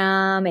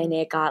Instagram and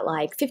it got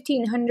like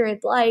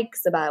 1,500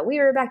 likes about we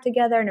were back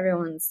together and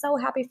everyone's so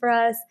happy for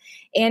us.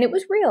 And it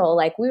was real.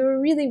 Like we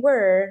really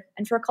were.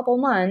 And for a couple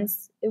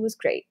months, it was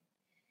great.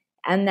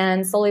 And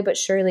then slowly but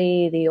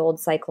surely, the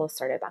old cycle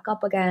started back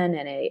up again.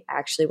 And it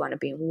actually wound up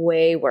being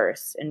way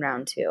worse in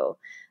round 2.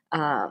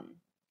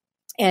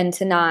 And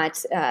to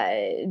not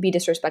be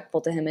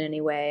disrespectful to him in any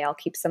way, I'll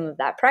keep some of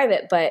that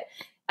private. But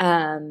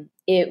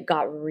it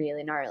got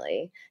really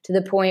gnarly to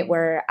the point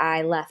where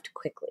I left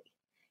quickly.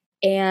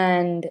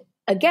 And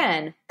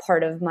again,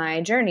 part of my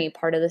journey,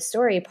 part of the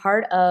story,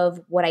 part of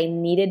what I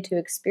needed to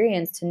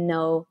experience to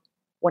know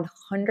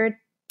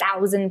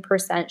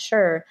 100,000%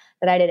 sure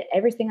that I did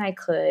everything I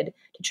could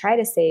to try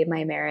to save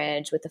my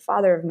marriage with the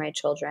father of my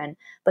children.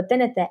 But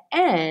then at the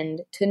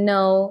end, to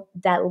know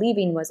that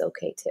leaving was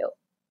okay too.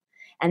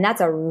 And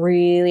that's a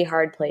really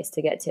hard place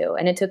to get to.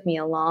 And it took me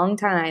a long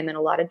time and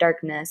a lot of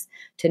darkness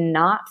to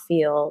not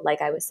feel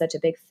like I was such a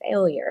big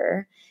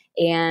failure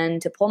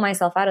and to pull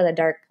myself out of the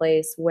dark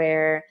place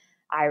where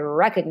I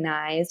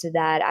recognized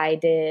that I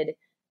did,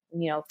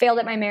 you know, failed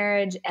at my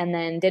marriage and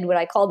then did what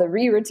I call the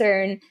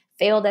re-return,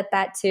 failed at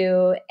that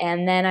too.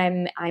 And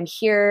then I'm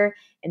here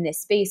in this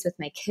space with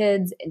my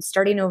kids and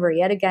starting over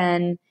yet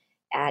again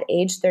at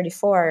age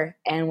 34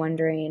 and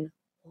wondering,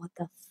 what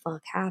the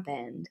fuck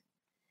happened?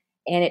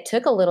 And it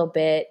took a little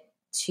bit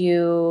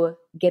to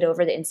get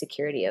over the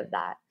insecurity of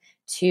that,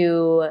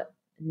 to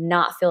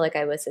not feel like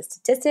I was a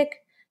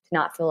statistic, to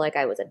not feel like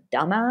I was a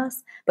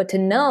dumbass, but to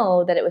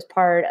know that it was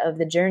part of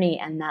the journey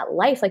and that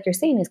life, like you're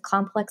saying, is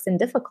complex and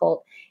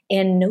difficult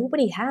and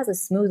nobody has a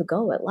smooth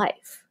go at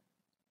life.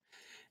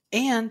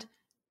 And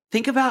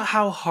think about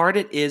how hard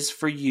it is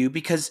for you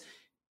because,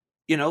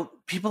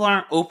 people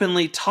aren't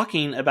openly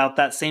talking about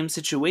that same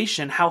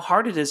situation, how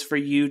hard it is for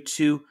you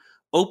to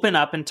open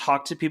up and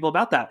talk to people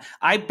about that.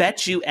 I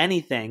bet you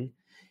anything,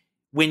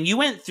 when you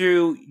went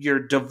through your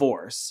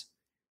divorce,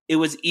 it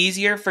was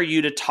easier for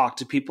you to talk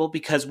to people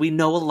because we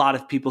know a lot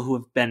of people who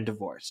have been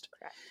divorced.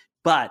 Correct.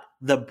 But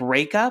the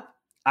breakup,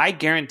 I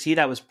guarantee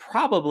that was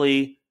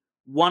probably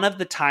one of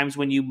the times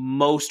when you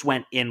most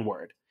went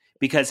inward.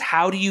 Because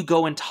how do you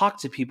go and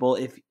talk to people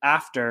if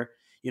after,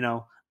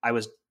 I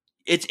was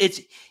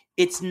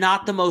it's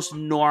not the most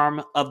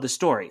norm of the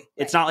story. Right.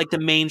 It's not like the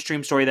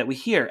mainstream story that we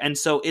hear. And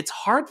so it's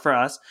hard for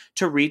us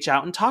to reach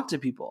out and talk to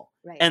people.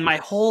 Right. And my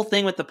whole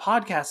thing with the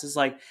podcast is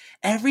like,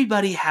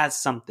 everybody has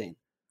something.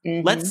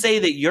 Mm-hmm. Let's say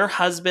that your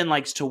husband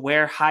likes to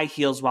wear high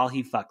heels while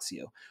he fucks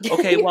you.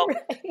 Okay, well,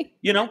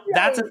 right.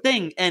 That's a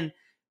thing. And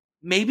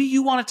maybe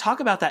you want to talk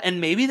about that. And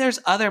maybe there's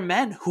other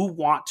men who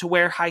want to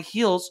wear high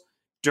heels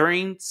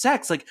during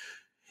sex. Like,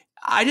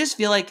 I just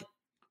feel like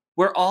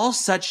we're all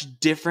such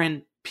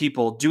different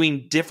people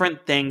doing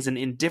different things and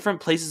in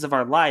different places of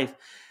our life.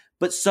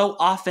 But so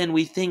often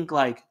we think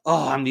like,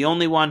 oh, I'm the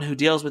only one who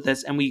deals with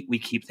this. And we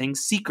keep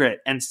things secret,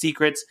 and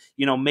secrets,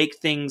 make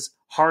things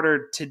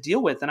harder to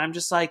deal with. And I'm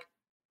just like,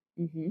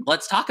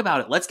 let's talk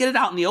about it. Let's get it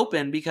out in the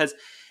open, because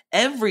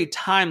every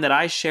time that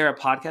I share a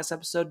podcast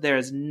episode, there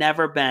has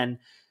never been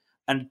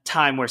a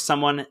time where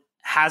someone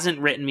hasn't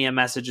written me a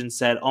message and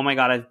said, oh my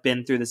God, I've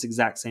been through this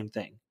exact same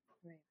thing.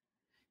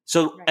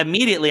 So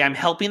immediately I'm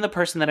helping the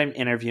person that I'm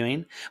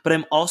interviewing, but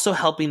I'm also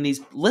helping these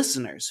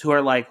listeners who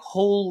are like,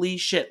 holy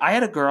shit. I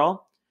had a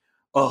girl.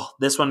 Oh,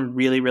 this one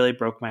really, really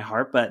broke my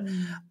heart. But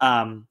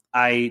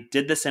I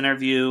did this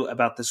interview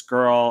about this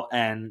girl,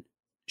 and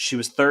she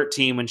was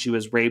 13 when she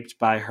was raped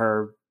by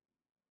her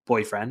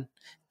boyfriend.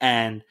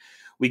 And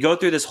we go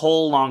through this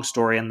whole long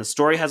story, and the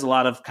story has a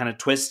lot of kind of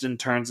twists and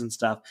turns and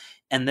stuff.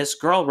 And this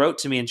girl wrote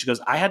to me and she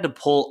goes, I had to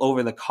pull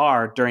over the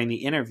car during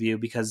the interview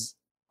because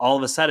all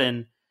of a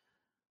sudden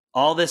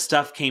all this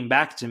stuff came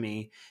back to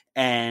me.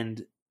 And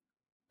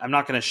I'm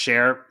not going to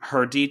share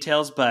her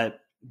details, but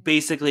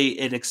basically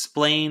it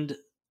explained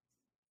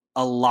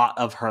a lot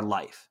of her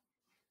life.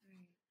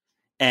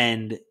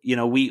 And,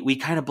 we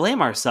kind of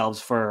blame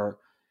ourselves for,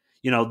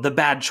 the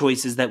bad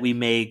choices that we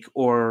make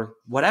or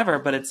whatever,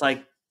 but it's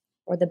like,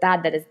 or the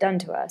bad that is done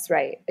to us.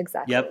 Right.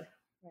 Exactly. Yep.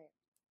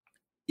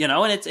 Right.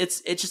 And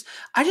it's just,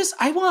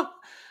 I want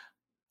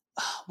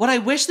what I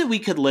wish that we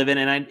could live in,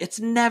 and it's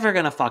never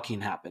going to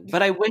fucking happen,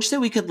 but I wish that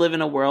we could live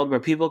in a world where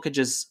people could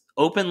just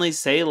openly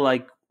say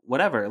like,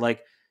 whatever,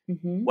 like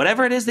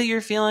whatever it is that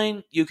you're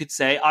feeling, you could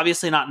say,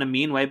 obviously not in a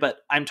mean way, but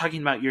I'm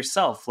talking about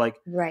yourself. Like,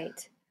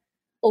 right.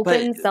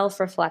 Open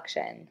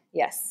self-reflection.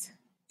 Yes.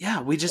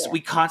 Yeah. We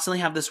constantly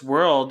have this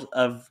world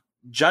of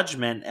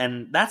judgment,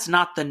 and that's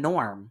not the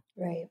norm.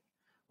 Right.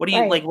 What do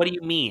you like? What do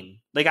you mean?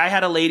 Like, I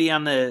had a lady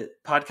on the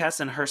podcast,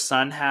 and her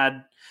son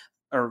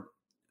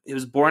it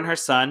was born her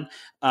son,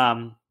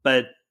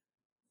 but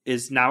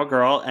is now a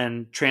girl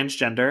and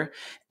transgender.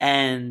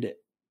 And,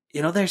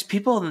 there's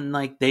people and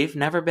like, they've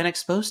never been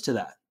exposed to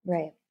that.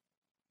 Right.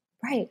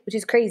 Right. Which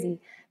is crazy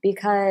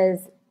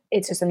because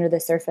it's just under the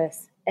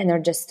surface, and they're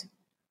just,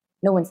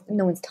 no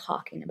one's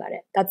talking about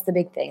it. That's the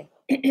big thing.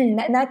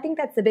 And I think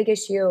that's the big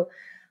issue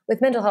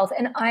with mental health.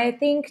 And I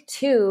think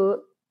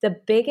too, the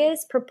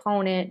biggest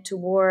proponent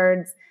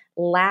towards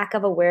lack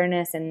of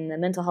awareness in the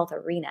mental health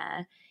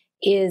arena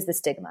is the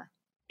stigma.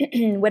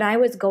 When I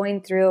was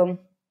going through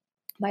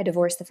my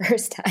divorce the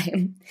first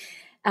time,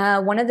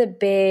 one of the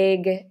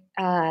big,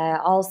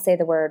 I'll say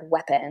the word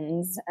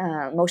weapons,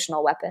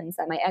 emotional weapons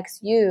that my ex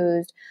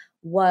used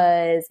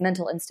was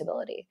mental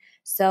instability.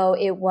 So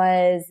it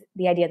was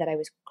the idea that I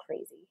was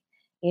crazy,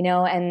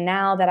 and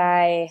now that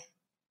I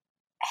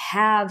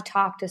have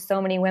talked to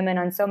so many women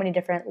on so many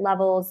different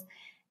levels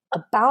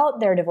about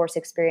their divorce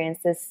experience,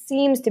 this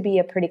seems to be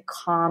a pretty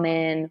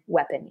common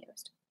weapon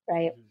used,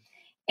 right?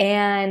 Mm-hmm.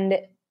 And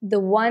there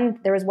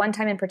was one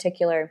time in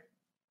particular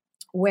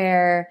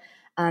where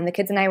the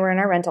kids and I were in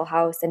our rental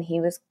house, and he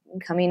was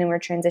coming and we're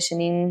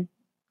transitioning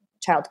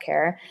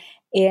childcare.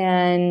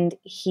 And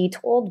he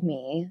told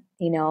me,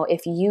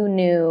 if you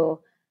knew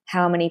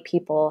how many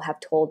people have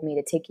told me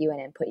to take you in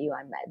and put you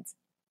on meds.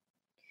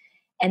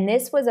 And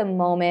this was a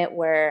moment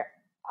where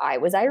I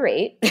was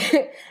irate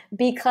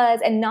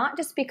and not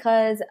just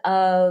because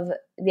of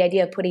the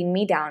idea of putting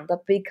me down,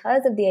 but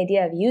because of the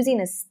idea of using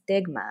a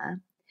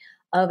stigma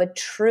of a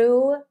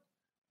true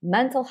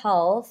mental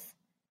health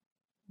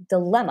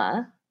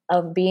dilemma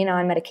of being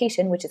on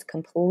medication, which is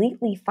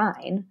completely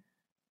fine,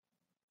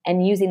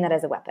 and using that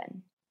as a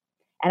weapon.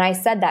 And I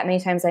said that many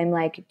times. I'm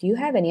like, do you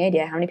have any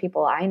idea how many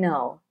people I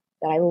know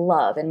that I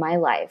love in my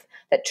life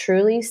that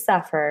truly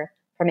suffer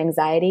from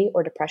anxiety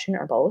or depression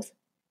or both?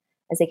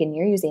 As like, and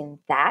you're using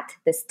that,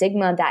 the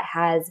stigma that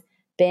has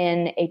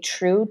been a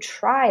true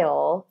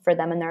trial for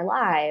them in their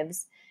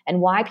lives, and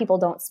why people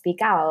don't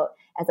speak out,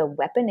 as a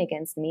weapon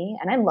against me.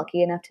 And I'm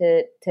lucky enough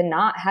to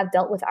not have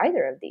dealt with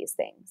either of these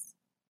things.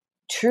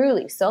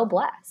 truly so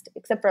blessed,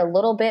 except for a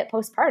little bit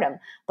postpartum.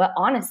 But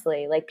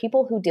honestly, like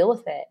people who deal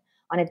with it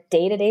on a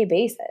day-to-day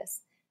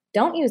basis,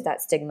 don't use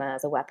that stigma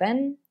as a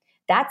weapon.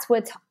 That's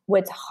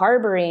what's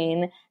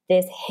harboring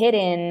this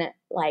hidden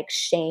like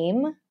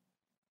shame,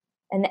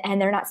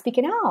 and they're not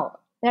speaking out.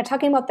 They're not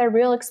talking about their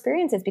real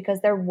experiences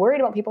because they're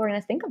worried about people are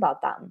going to think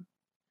about them.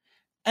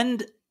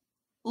 And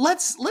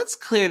let's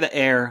clear the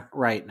air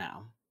right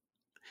now.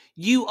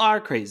 You are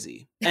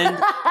crazy, and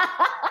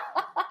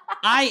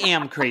I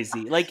am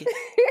crazy. Like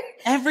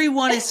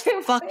everyone is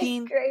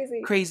fucking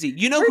crazy.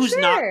 You know For who's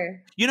not?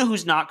 sure. You know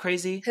who's not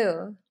crazy?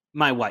 Who?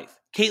 My wife.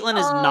 Caitlin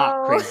is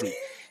not crazy.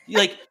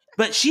 Like,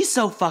 but she's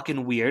so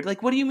fucking weird.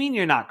 Like, what do you mean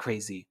you're not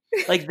crazy?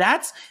 Like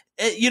that's,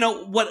 you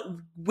know what?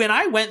 When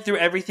I went through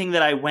everything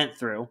that I went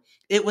through,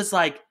 it was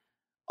like,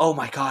 oh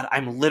my God,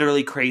 I'm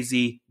literally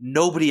crazy.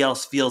 Nobody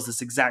else feels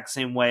this exact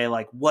same way.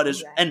 Like, what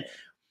is? Exactly.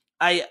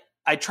 And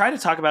I try to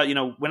talk about, you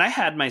know, when I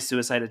had my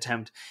suicide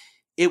attempt,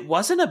 it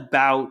wasn't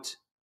about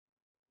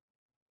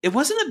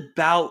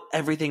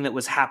everything that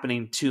was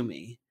happening to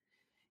me.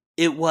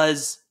 It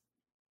was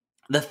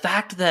the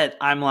fact that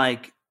I'm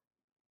like,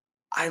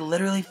 I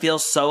literally feel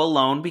so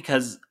alone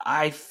because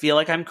I feel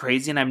like I'm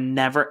crazy and I'm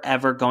never,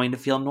 ever going to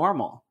feel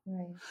normal.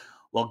 Right.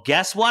 Well,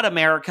 guess what,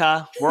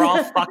 America? We're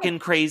all fucking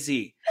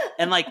crazy.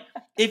 And like,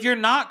 if you're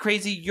not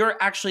crazy, you're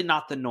actually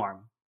not the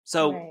norm.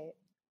 So right.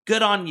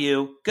 Good on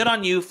you. Good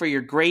on you for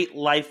your great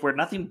life where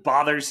nothing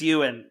bothers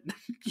you and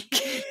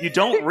you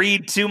don't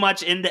read too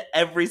much into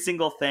every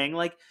single thing.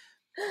 Like,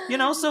 you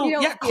know, so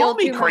yeah, call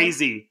me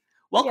crazy.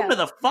 Welcome to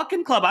the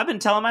fucking club. I've been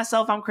telling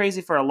myself I'm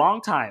crazy for a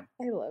long time.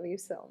 I love you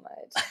so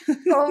much.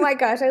 Oh my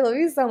gosh, I love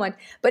you so much.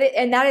 But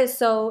and that is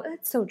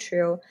that's so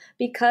true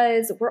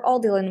because we're all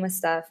dealing with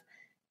stuff.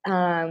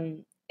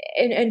 And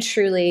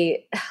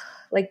truly,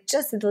 like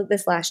just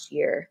this last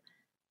year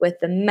with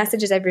the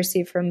messages I've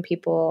received from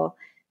people,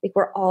 like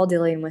we're all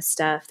dealing with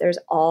stuff. There's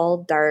all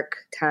dark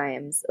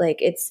times.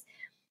 Like it's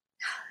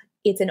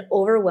an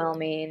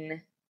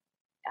overwhelming,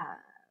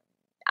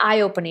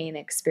 eye-opening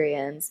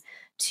experience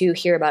to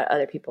hear about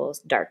other people's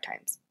dark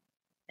times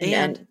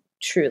and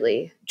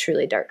truly,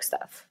 truly dark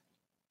stuff.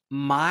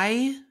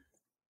 My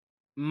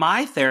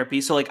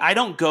therapy. So like, I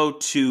don't go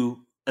to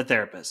a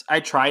therapist. I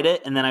tried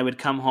it. And then I would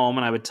come home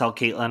and I would tell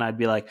Caitlin, I'd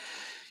be like,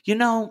 you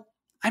know,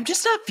 I'm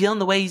just not feeling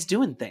the way he's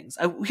doing things.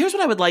 Here's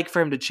what I would like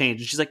for him to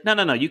change. And she's like,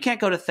 no, you can't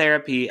go to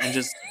therapy and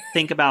just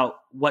think about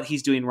what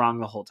he's doing wrong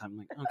the whole time. I'm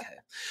like, okay.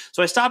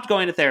 So I stopped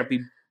going to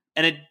therapy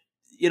and it,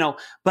 you know,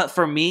 but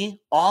for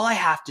me, all I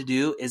have to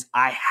do is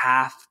I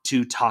have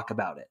to talk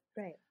about it.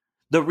 Right.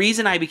 The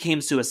reason I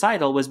became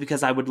suicidal was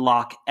because I would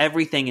lock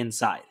everything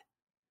inside.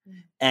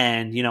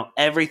 And, you know,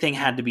 everything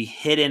had to be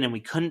hidden and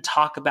we couldn't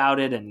talk about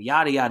it and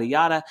yada, yada,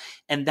 yada.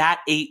 And that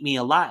ate me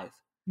alive.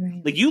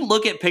 Right. Like you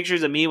look at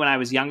pictures of me when I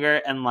was younger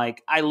and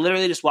like, I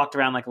literally just walked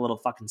around like a little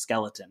fucking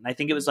skeleton. I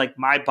think it was like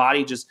my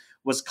body just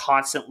was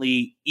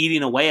constantly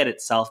eating away at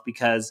itself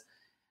because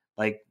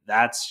like,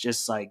 that's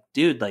just like,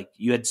 dude, like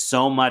you had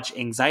so much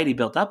anxiety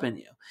built up in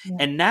you. Yeah.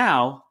 And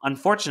now,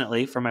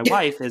 unfortunately for my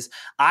wife is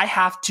I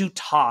have to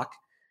talk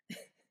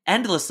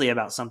endlessly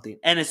about something.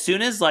 And as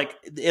soon as like,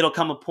 it'll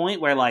come a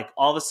point where like,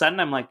 all of a sudden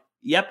I'm like,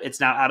 yep, it's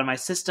now out of my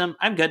system.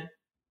 I'm good.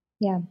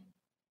 Yeah.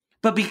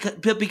 But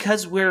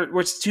because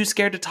we're too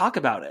scared to talk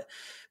about it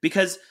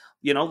because,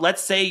 you know,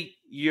 let's say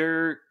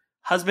your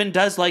husband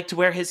does like to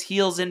wear his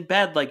heels in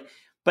bed, like,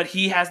 but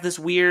he has this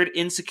weird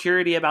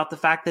insecurity about the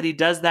fact that he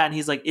does that. And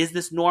he's like, is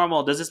this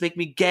normal? Does this make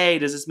me gay?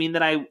 Does this mean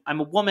that I'm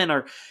a woman?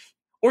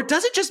 Or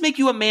does it just make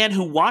you a man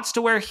who wants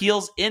to wear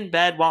heels in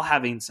bed while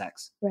having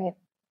sex? Right.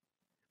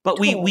 But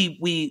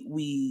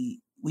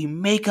we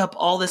make up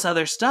all this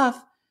other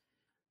stuff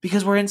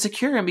because we're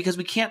insecure and because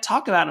we can't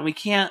talk about it and we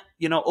can't,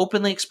 you know,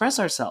 openly express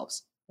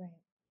ourselves. Right.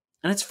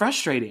 And it's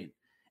frustrating.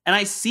 And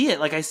I see it.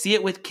 Like I see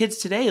it with kids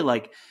today.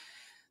 Like,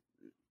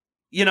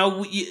 you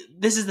know,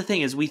 this is the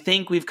thing is we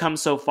think we've come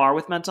so far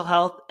with mental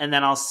health and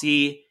then I'll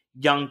see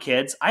young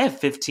kids. I have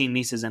 15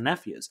 nieces and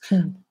nephews.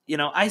 You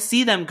know, I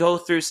see them go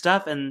through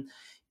stuff and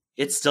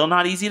it's still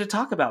not easy to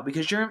talk about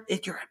because you're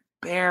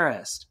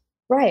embarrassed.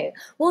 Right.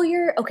 Well,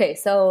 okay.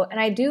 So, and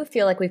I do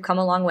feel like we've come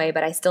a long way,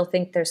 but I still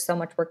think there's so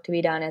much work to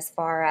be done as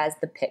far as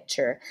the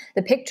picture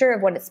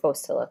of what it's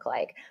supposed to look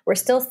like. We're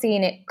still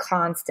seeing it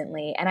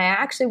constantly. And I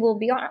actually will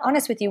be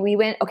honest with you.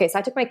 So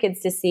I took my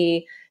kids to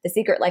see The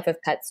Secret Life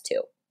of Pets 2.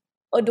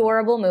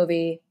 Adorable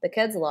movie. The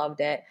kids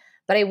loved it.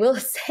 But I will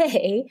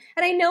say,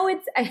 and I know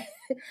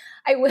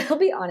I will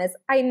be honest,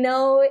 I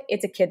know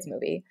it's a kid's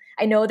movie.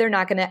 I know they're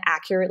not going to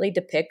accurately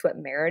depict what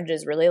marriage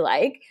is really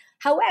like.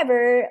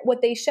 However,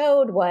 what they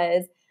showed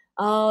was,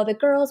 the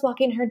girl's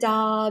walking her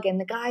dog and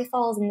the guy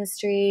falls in the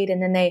street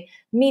and then they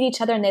meet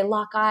each other and they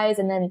lock eyes.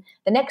 And then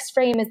the next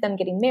frame is them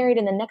getting married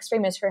and the next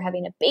frame is her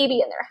having a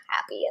baby and they're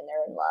happy and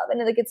they're in love.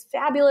 And like, it's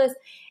fabulous.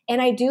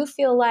 And I do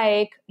feel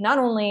like not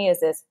only is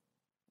this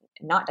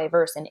not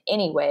diverse in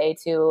any way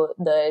to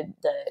the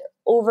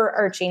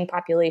overarching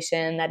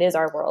population that is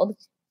our world,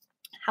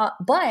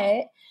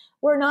 But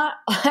we're not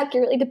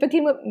accurately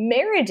depicting what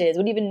marriage is,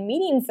 what even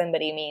meeting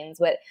somebody means,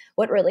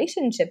 what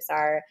relationships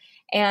are.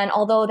 And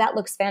although that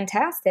looks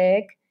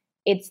fantastic,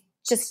 it's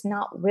just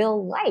not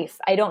real life.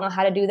 I don't know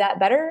how to do that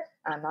better.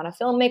 I'm not a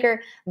filmmaker,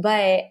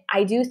 but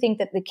I do think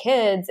that the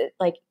kids,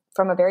 like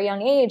from a very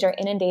young age, are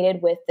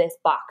inundated with this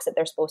box that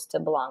they're supposed to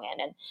belong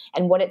in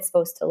and what it's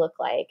supposed to look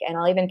like. And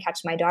I'll even catch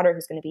my daughter,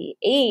 who's going to be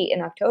 8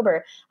 in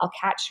October. I'll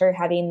catch her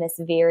having this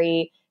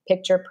very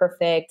picture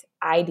perfect,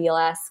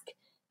 ideal-esque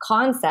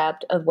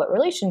concept of what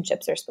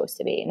relationships are supposed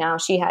to be. Now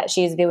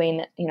she's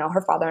doing,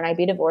 her father and I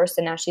be divorced,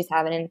 and now she's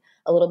having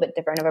a little bit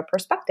different of a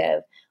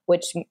perspective,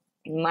 which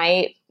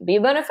might be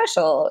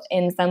beneficial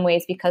in some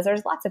ways because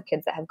there's lots of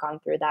kids that have gone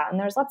through that, and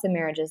there's lots of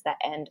marriages that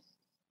end.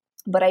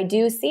 But I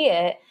do see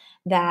it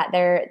that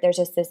there's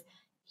just this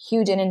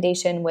huge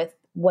inundation with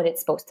what it's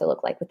supposed to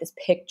look like with this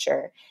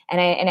picture. And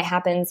it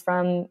happens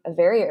from a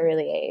very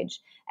early age.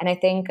 And I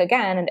think,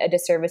 again, a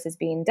disservice is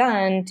being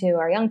done to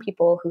our young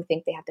people who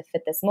think they have to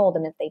fit this mold.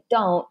 And if they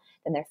don't,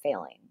 then they're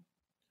failing.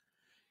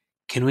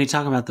 Can we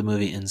talk about the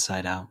movie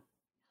Inside Out?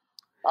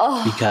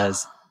 Oh,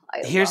 because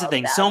here's the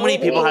thing. So many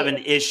people have an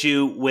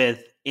issue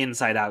with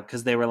Inside Out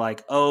because they were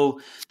like, oh,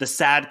 the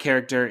sad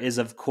character is,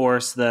 of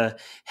course, the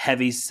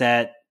heavy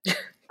set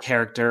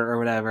character or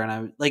whatever.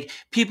 And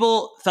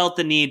people felt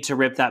the need to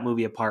rip that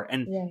movie apart.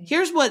 And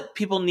here's what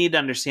people need to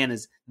understand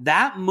is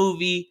that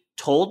movie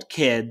told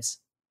kids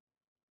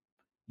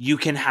you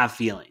can have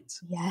feelings.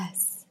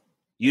 Yes.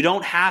 You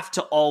don't have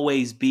to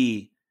always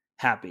be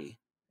happy.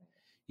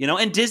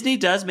 And Disney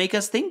does make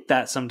us think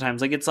that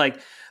sometimes. Like, it's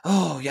like,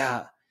 oh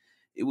yeah,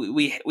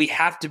 we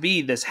have to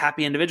be this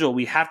happy individual.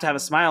 We have to have a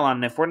smile on.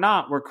 And if we're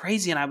not, we're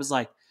crazy. And I was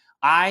like,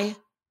 I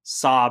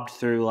sobbed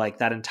through like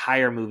that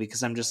entire movie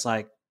because I'm just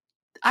like,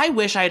 I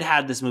wish I'd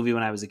had this movie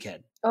when I was a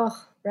kid. Oh,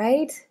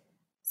 right?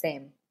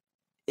 Same.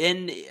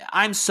 And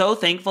I'm so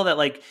thankful that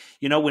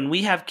when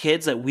we have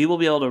kids that we will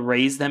be able to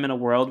raise them in a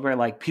world where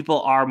like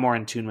people are more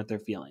in tune with their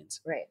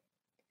feelings. Right.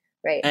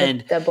 Right.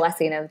 And the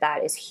blessing of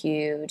that is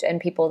huge. And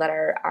people that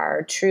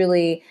are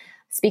truly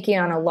speaking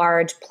on a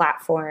large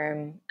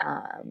platform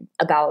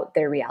about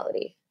their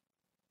reality.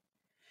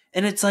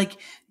 And it's like,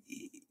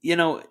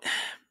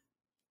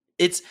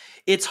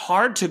 it's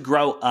hard to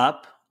grow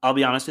up, I'll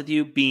be honest with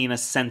you, being a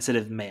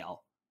sensitive male.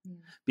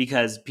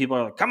 Because people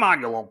are like, come on,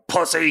 you little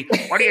pussy.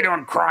 What are you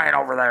doing crying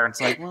over there? And it's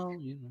like, well,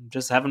 I'm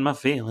just having my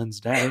feelings,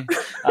 Daddy.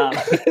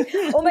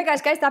 Oh my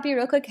gosh, guys, stop you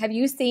real quick. Have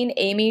you seen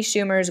Amy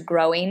Schumer's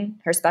Growing,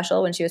 her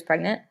special when she was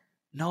pregnant?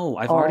 No,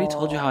 I've already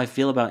told you how I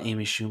feel about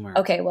Amy Schumer.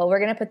 Okay, well, we're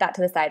going to put that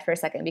to the side for a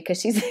second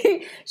because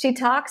she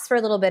talks for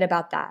a little bit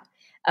about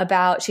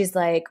that. She's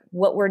like,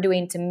 what we're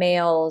doing to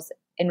males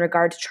in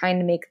regard to trying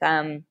to make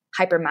them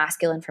hyper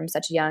masculine from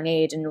such a young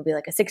age, and it'll be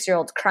like a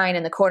 6-year-old crying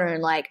in the corner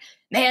and like,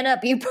 man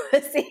up, you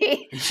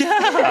pussy.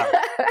 Yeah.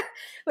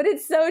 But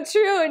it's so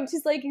true. And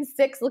she's like, he's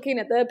 6 looking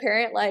at the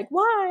parent like,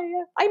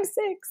 why? I'm 6.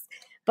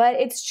 But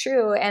it's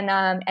true. And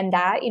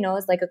that,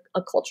 is like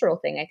a cultural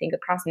thing, I think,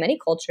 across many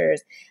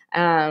cultures,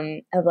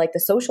 of like the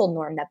social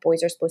norm that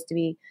boys are supposed to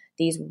be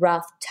these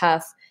rough,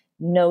 tough,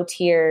 no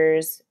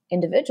tears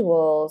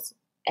individuals.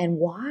 And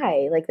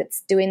why? Like,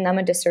 that's doing them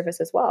a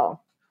disservice as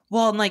well.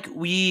 Well, and like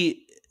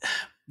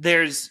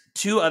there's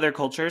 2 other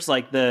cultures,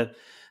 like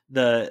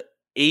the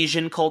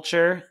Asian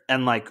culture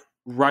and like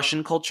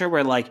Russian culture,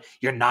 where like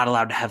you're not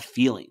allowed to have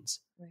feelings.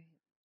 Right.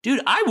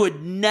 Dude, I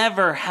would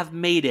never have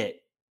made it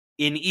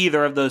in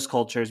either of those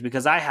cultures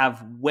because I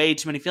have way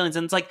too many feelings.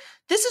 And it's like,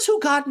 this is who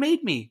God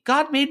made me.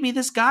 God made me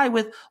this guy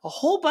with a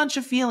whole bunch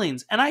of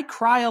feelings, and I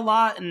cry a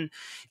lot. And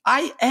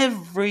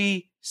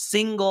every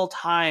single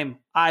time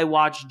I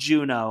watch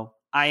Juno,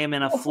 I am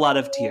in a flood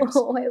of tears.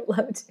 Oh, I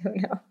love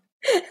Juno.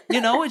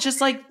 It's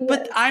just like,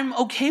 but I'm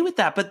okay with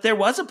that. But there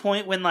was a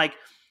point when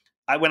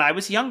when I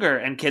was younger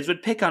and kids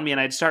would pick on me and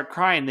I'd start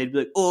crying, they'd be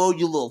like, oh,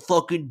 you little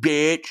fucking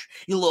bitch,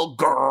 you little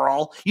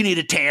girl, you need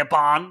a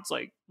tampon. It's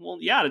like, well,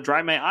 yeah, to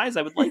dry my eyes,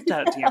 I would like to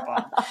have a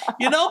tampon,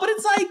 but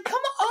it's like,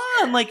 come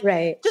on, like,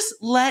 right. Just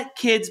let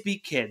kids be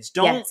kids.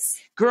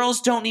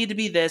 Girls don't need to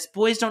be this,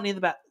 boys don't need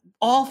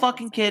all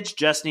fucking kids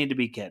just need to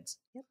be kids.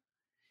 Yep.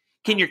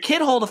 Can your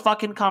kid hold a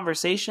fucking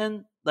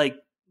conversation? Like,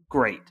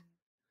 great.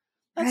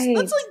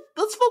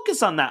 Let's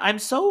focus on that. I'm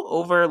so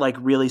over like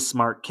really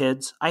smart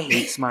kids. I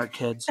hate smart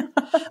kids.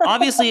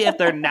 Obviously, if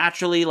they're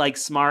naturally like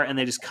smart and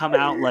they just come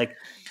out like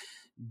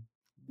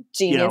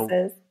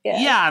geniuses,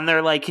 yeah, and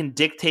they're like can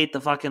dictate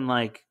the fucking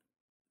like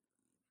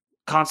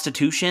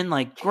constitution,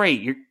 like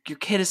great. Your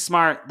kid is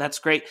smart. That's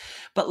great.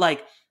 But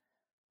like,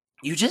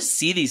 you just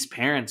see these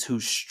parents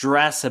who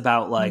stress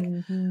about like,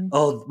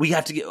 oh, we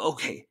have to get,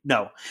 okay,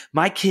 no,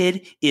 my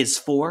kid is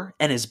 4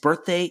 and his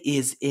birthday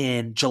is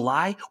in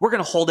July. We're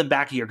going to hold him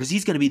back a year because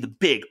he's going to be the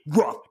big,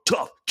 rough,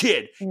 tough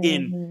kid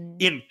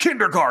in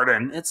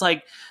kindergarten. It's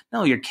like,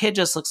 no, your kid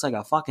just looks like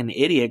a fucking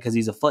idiot because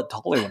he's a foot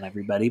taller than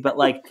everybody. But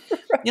like,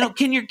 right.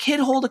 Can your kid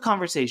hold a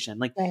conversation?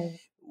 Like, right.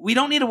 We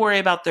don't need to worry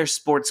about their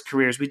sports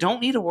careers. We don't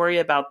need to worry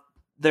about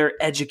their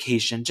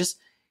education. Just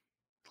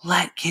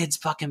let kids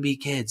fucking be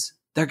kids.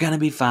 They're going to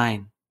be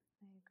fine.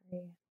 I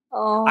agree.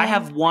 Oh. I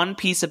have one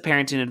piece of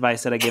parenting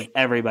advice that I give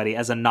everybody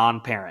as a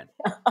non-parent.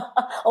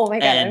 Oh my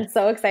God, I'm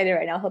so excited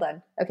right now. Hold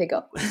on. Okay,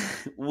 go.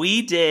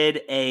 We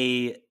did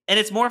and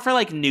it's more for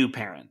like new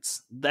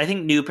parents. I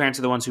think new parents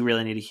are the ones who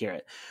really need to hear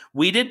it.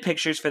 We did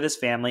pictures for this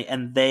family,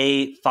 and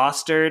they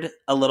fostered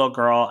a little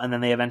girl, and then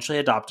they eventually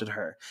adopted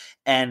her.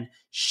 And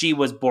she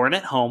was born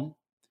at home.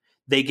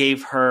 They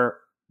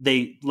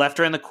left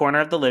her in the corner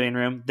of the living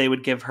room. They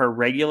would give her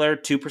regular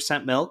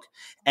 2% milk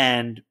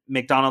and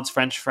McDonald's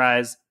French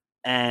fries.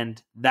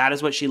 And that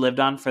is what she lived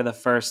on for the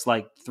first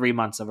like 3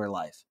 months of her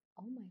life.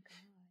 Oh my God.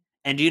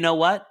 And you know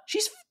what?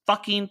 She's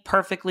fucking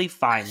perfectly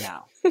fine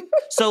now.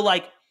 So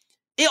like,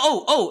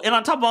 and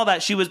on top of all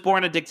that, she was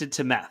born addicted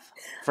to meth.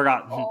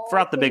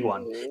 Forgot the big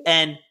one.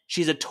 And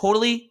she's a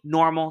totally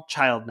normal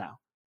child now.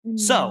 Mm.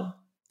 So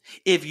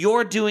if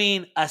you're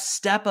doing a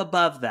step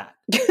above that,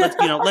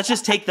 let's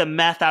just take the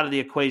meth out of the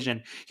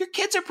equation. Your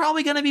kids are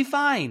probably going to be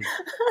fine.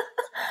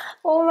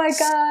 Oh my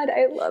God,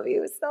 I love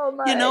you so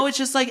much. It's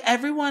just like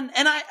everyone,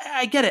 and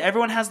I get it.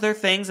 Everyone has their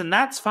things, and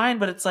that's fine.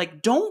 But it's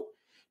like, don't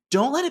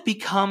let it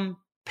become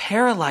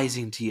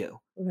paralyzing to you.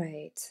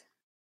 Right.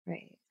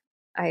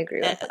 I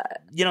agree with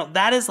that.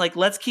 That is like,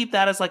 let's keep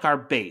that as like our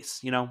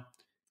base,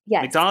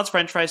 Yes. McDonald's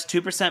French fries,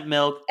 2%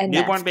 milk, and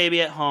newborn meth.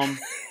 Baby at home,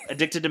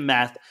 addicted to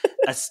meth.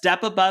 A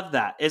step above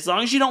that. As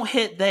long as you don't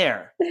hit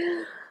there,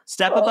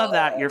 step above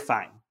that, you're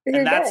fine.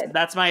 And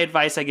that's my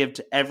advice I give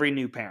to every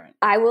new parent.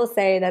 I will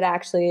say that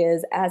actually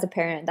is, as a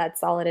parent,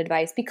 that's solid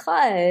advice,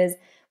 because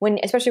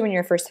especially when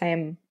you're a first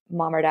time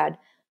mom or dad,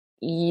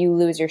 you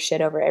lose your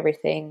shit over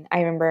everything. I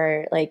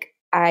remember like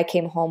I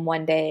came home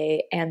one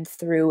day and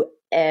threw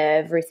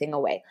everything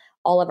away.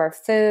 All of our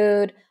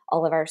food,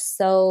 all of our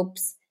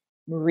soaps,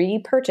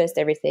 repurchased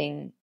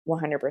everything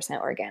 100%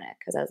 organic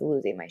because I was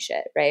losing my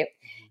shit, right?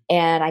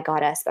 And I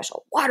got us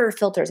special water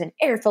filters and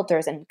air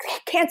filters, and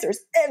cancer's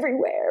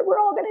everywhere. We're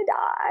all going to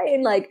die.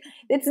 And like,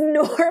 it's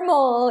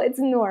normal. It's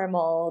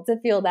normal to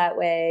feel that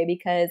way,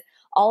 because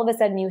all of a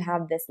sudden you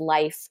have this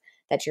life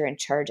that you're in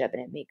charge of,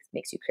 and it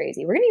makes you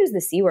crazy. We're going to use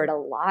the C word a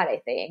lot, I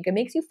think. It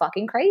makes you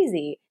fucking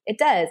crazy. It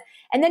does.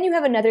 And then you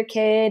have another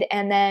kid,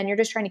 and then you're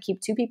just trying to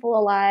keep 2 people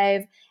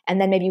alive,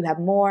 and then maybe you have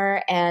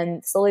more,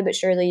 and slowly but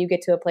surely you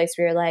get to a place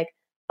where you're like,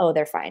 oh,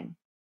 they're fine.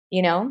 So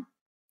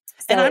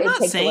and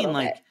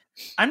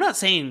I'm not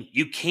saying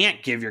you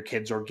can't give your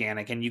kids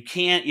organic, and you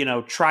can't,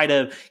 try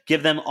to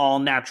give them all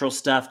natural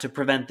stuff to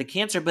prevent the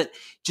cancer, but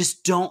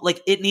just don't,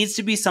 like, it needs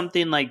to be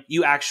something like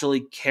you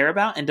actually care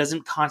about and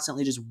doesn't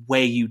constantly just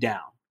weigh you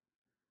down.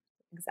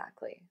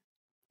 Exactly.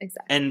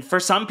 And for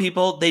some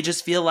people, they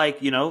just feel like,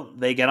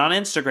 they get on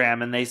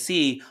Instagram and they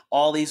see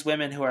all these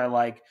women who are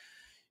like,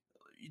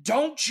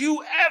 don't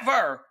you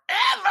ever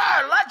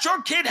let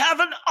your kid have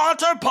an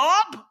otter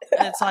pop?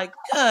 And it's like,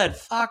 good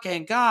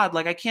fucking God.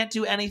 Like, I can't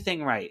do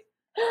anything right.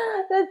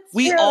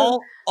 We all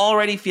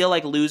already feel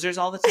like losers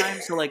all the time.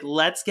 So like,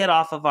 let's get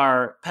off of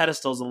our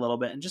pedestals a little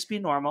bit and just be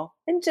normal.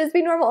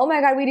 Oh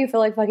my God, we do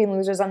feel like fucking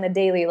losers on the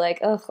daily.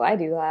 Like, oh, I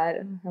do that.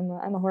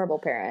 I'm a horrible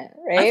parent,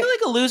 right? I feel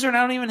like a loser and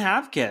I don't even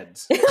have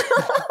kids.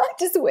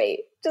 Just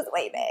wait,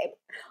 babe.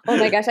 Oh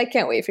my gosh, I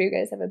can't wait for you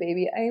guys to have a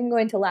baby. I am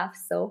going to laugh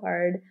so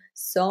hard,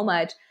 so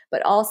much,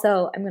 but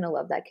also I'm going to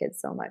love that kid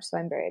so much. So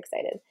I'm very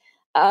excited.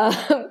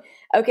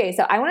 Okay,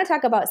 so I want to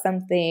talk about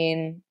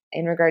something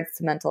in regards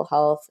to mental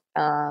health,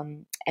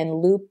 and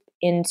loop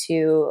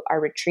into our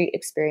retreat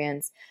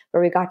experience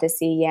where we got to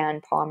see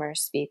Yan Palmer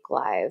speak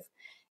live.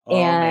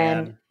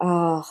 Yan,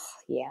 I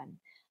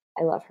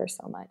love her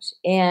so much.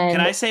 And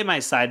can I say my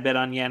side bit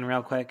on Yan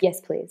real quick?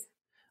 Yes, please.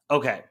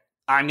 Okay.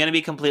 I'm going to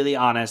be completely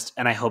honest,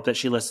 and I hope that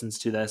she listens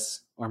to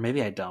this, or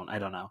maybe I don't. I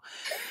don't know.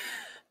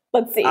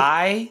 Let's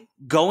see.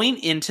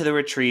 Going into the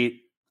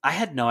retreat, I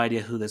had no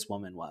idea who this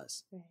woman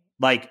was. Right.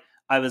 Like,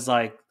 I was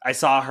like, I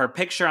saw her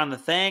picture on the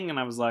thing, and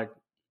I was like,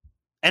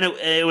 and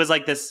it was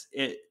like this.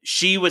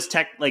 She was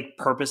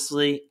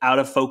purposely out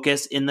of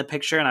focus in the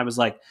picture, and I was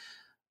like,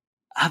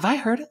 have I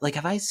heard it? Like,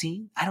 have I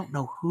seen? I don't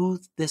know who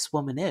this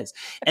woman is.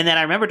 And then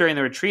I remember during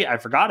the retreat, I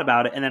forgot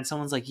about it, and then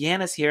someone's like,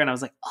 Yan is here, and I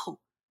was like, oh,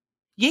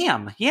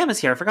 Yam is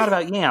here. I forgot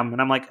about Yam,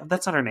 and I'm like,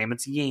 that's not her name.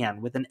 It's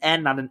Yan with an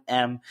N, not an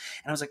M. And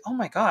I was like, oh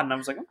my God. And I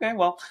was like, okay,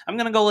 well, I'm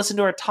gonna go listen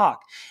to her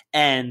talk.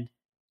 And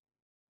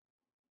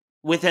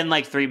within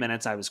like 3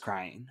 minutes, I was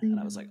crying. And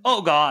I was like,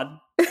 oh God.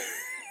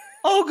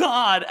 Oh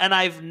God. And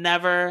I've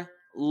never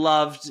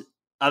loved,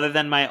 other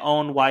than my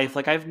own wife,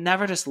 like I've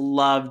never just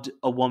loved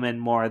a woman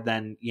more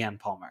than Yan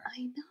Palmer.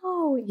 I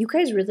know. You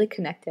guys really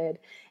connected.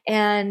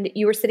 And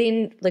you were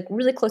sitting like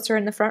really close to her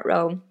in the front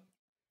row.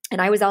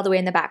 And I was all the way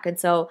in the back. And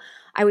so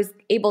I was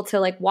able to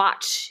like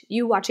watch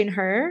you watching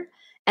her,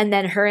 and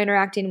then her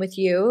interacting with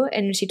you.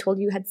 And she told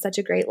you had such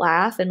a great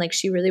laugh, and like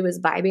she really was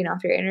vibing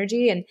off your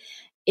energy. And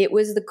it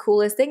was the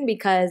coolest thing,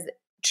 because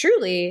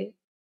truly,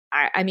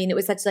 I mean, it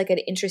was such like an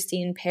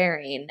interesting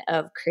pairing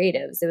of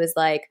creatives. It was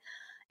like,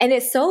 and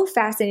it's so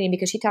fascinating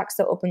because she talks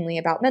so openly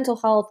about mental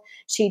health.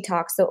 She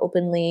talks so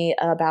openly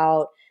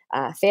about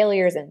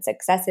failures and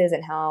successes,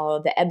 and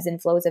how the ebbs and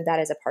flows of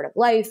that is a part of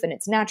life and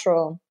it's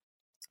natural.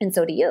 And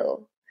so do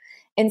you.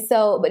 And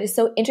so, but it's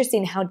so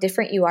interesting how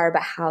different you are,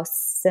 but how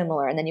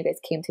similar. And then you guys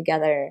came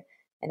together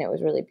and it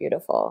was really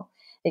beautiful.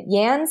 But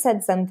Yan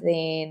said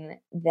something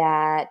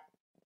that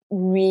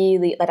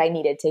really, that I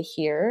needed to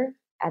hear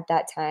at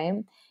that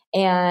time.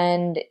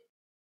 And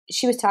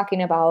she was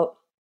talking about,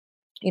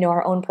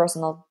 our own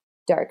personal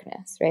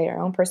darkness, right? Our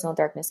own personal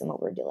darkness and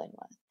what we're dealing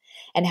with,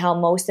 and how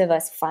most of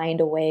us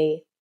find a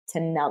way to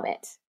numb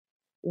it,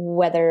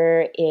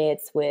 whether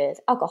it's with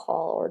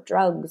alcohol or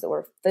drugs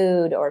or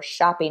food or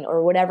shopping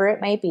or whatever it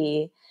might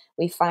be.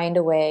 We find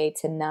a way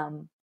to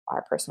numb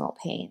our personal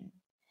pain.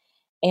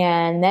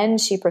 And then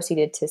she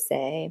proceeded to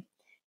say,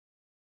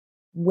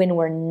 when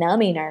we're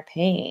numbing our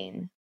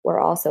pain, we're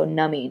also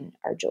numbing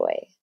our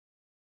joy,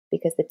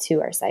 because the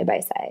two are side by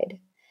side.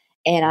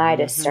 And I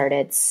just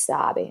started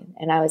sobbing.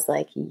 And I was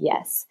like,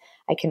 yes,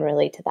 I can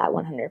relate to that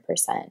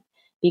 100%.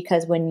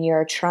 Because when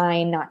you're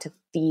trying not to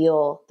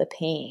feel the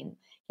pain,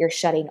 you're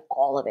shutting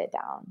all of it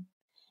down.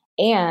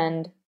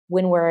 And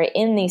when we're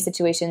in these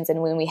situations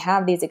and when we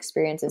have these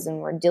experiences and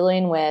we're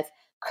dealing with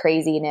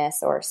craziness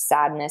or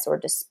sadness or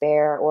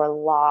despair or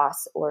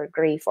loss or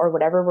grief or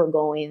whatever we're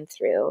going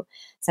through,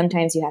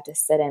 sometimes you have to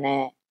sit in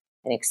it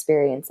and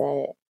experience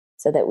it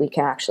so that we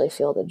can actually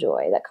feel the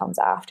joy that comes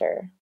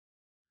after.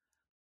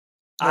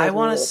 I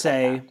want to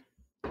say,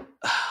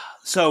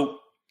 so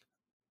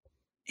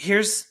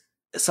here's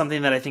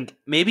something that I think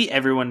maybe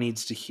everyone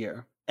needs to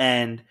hear.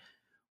 And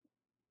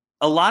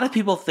a lot of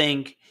people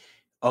think,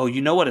 oh,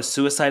 you know what a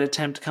suicide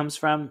attempt comes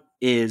from?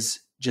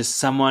 Is just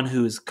someone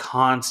who's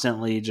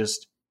constantly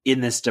just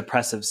in this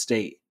depressive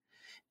state.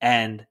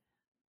 And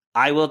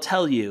I will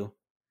tell you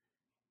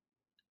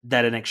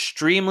that an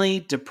extremely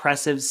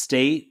depressive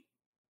state,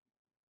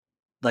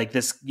 like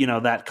this,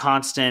 that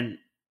constant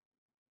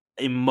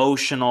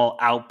emotional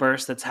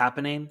outburst that's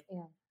happening,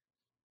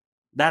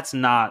 that's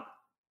not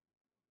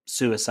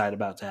suicide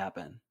about to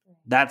happen.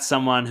 That's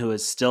someone who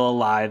is still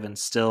alive and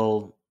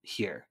still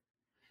here.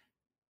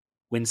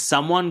 When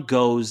someone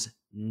goes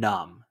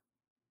numb,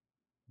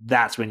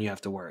 that's when you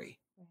have to worry.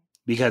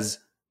 Because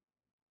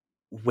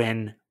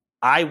when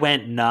I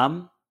went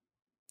numb,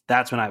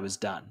 that's when I was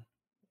done.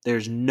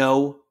 There's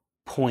no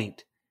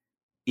point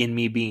in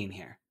me being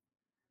here.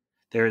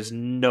 There is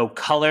no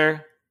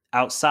color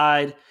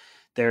outside.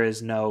 There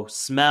is no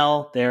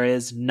smell. There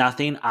is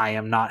nothing. I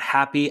am not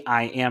happy.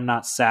 I am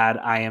not sad.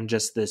 I am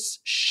just this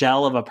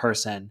shell of a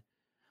person,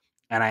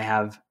 and I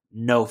have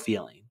no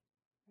feeling.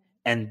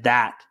 And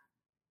that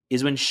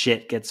is when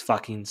shit gets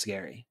fucking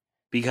scary,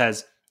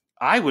 because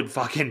I would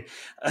fucking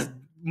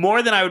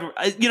more than I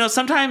would,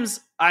 sometimes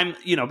I'm,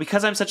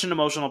 because I'm such an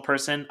emotional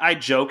person, I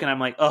joke and I'm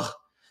like, ugh,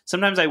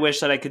 sometimes I wish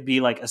that I could be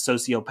like a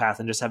sociopath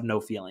and just have no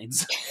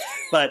feelings.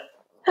 But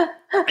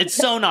it's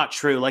so not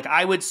true. Like,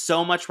 I would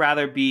so much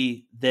rather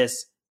be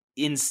this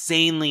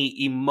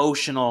insanely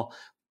emotional,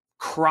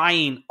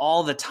 crying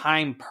all the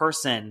time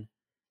person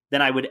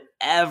than I would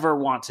ever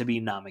want to be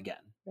numb again.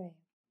 Right.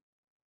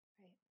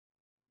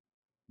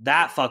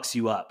 That fucks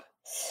you up.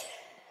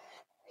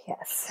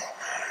 Yes.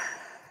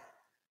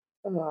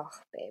 Oh,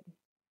 babe.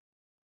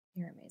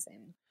 You're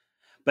amazing.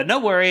 But no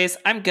worries.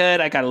 I'm good.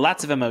 I got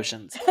lots of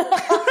emotions.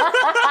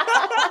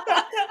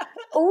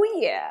 Oh,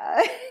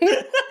 yeah.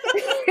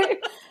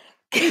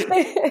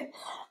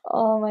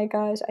 Oh, my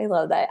gosh. I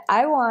love that.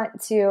 I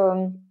want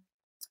to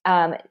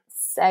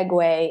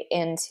segue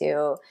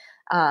into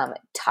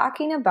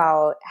talking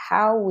about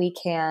how we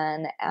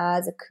can,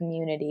 as a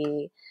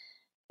community,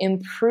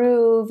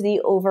 improve the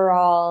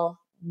overall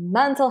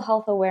mental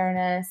health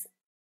awareness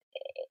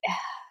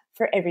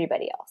for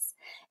everybody else.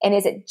 And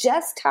is it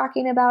just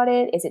talking about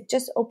it? Is it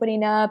just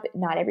opening up?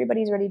 Not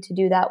everybody's ready to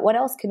do that. What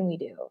else can we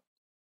do?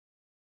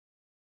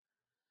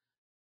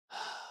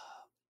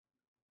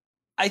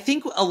 I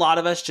think a lot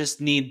of us just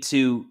need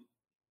to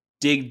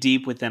dig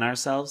deep within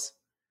ourselves.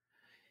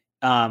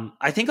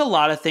 I think a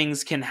lot of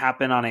things can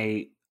happen on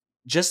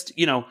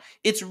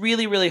it's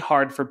really, really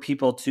hard for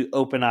people to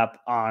open up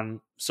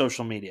on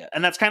social media.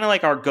 And that's kind of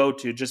like our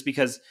go-to, just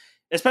because,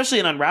 especially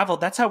in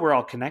Unraveled, that's how we're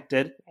all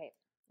connected. Right.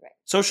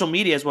 Social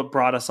media is what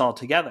brought us all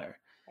together.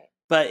 Right.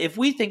 But if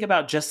we think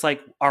about just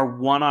like our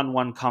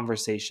one-on-one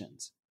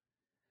conversations,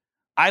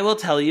 I will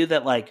tell you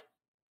that like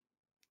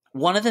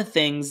one of the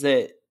things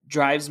that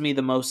drives me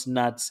the most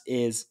nuts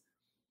is,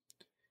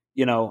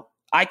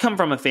 I come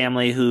from a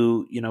family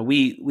who,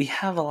 we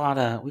got a lot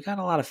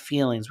of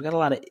feelings. We got a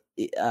lot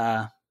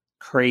of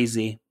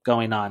crazy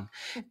going on.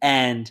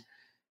 And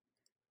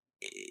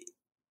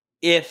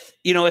if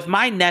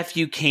my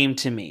nephew came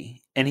to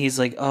me and he's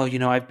like, oh,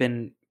 I've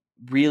been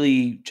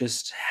really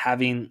just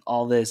having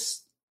all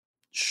this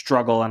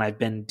struggle and I've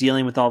been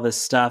dealing with all this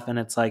stuff. And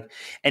it's like,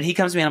 and he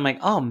comes to me and I'm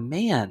like, oh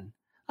man,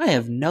 I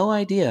have no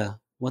idea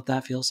what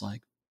that feels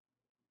like.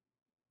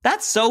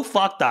 That's so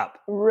fucked up.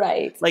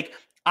 Right. Like,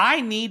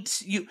 I need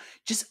you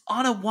just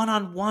on a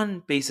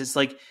one-on-one basis.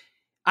 Like,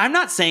 I'm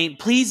not saying,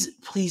 please,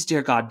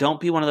 dear God, don't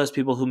be one of those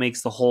people who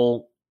makes the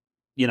whole,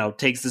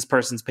 takes this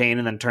person's pain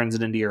and then turns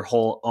it into your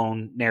whole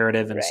own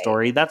narrative and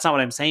story. That's not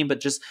what I'm saying, but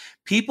just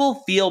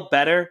people feel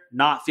better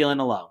not feeling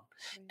alone.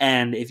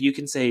 And if you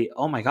can say,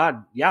 oh my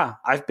God, yeah,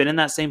 I've been in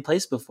that same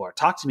place before.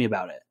 Talk to me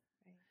about it.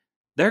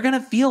 They're going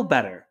to feel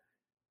better.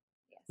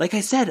 Like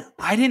I said,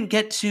 I didn't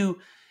get to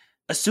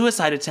a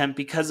suicide attempt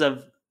because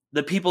of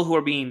the people who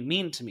are being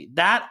mean to me.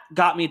 That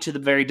got me to the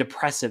very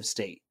depressive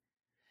state.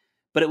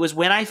 But it was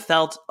when I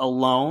felt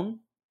alone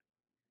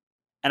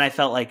and I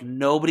felt like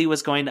nobody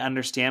was going to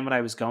understand what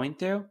I was going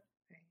through.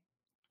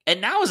 And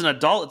now as an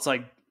adult, it's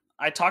like,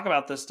 I talk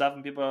about this stuff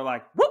and people are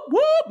like, whoop,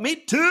 whoop, me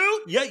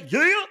too. Yeah,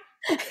 yeah.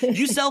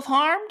 You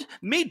self-harmed?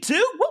 Me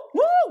too. Whoop,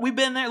 whoop. We've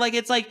been there. Like,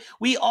 it's like,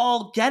 we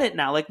all get it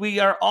now. Like, we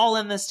are all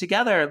in this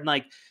together. And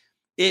like,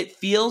 it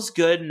feels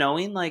good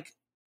knowing like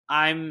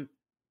I'm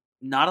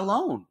not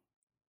alone.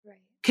 Right.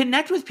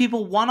 Connect with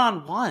people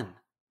one-on-one.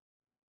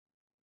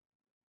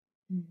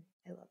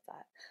 I love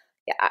that.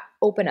 Yeah,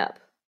 open up.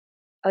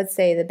 I would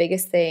say the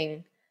biggest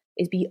thing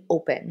is be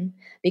open,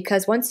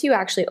 because once you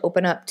actually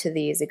open up to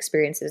these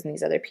experiences and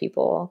these other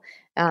people,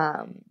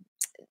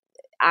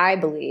 I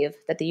believe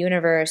that the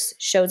universe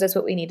shows us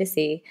what we need to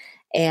see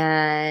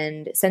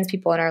and sends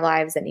people in our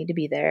lives that need to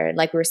be there. And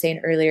like we were saying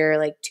earlier,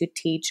 like to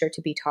teach or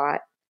to be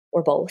taught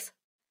or both,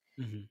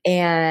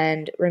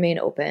 and remain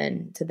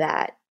open to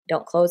that.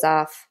 Don't close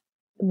off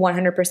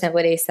 100%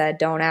 what Ace said.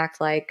 Don't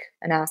act like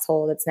an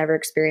asshole that's never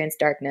experienced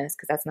darkness,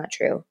 because that's not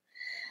true.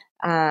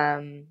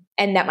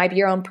 And that might be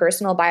your own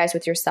personal bias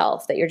with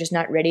yourself, that you're just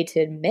not ready to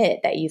admit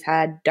that you've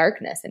had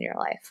darkness in your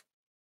life,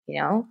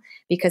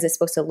 because it's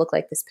supposed to look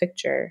like this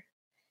picture.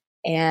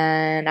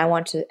 And I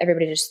want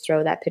everybody to just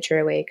throw that picture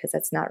away, because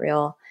that's not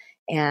real.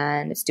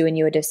 And it's doing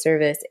you a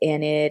disservice,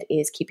 and it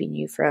is keeping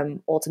you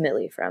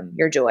ultimately from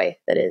your joy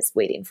that is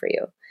waiting for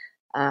you.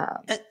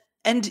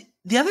 And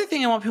the other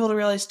thing I want people to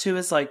realize too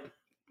is like,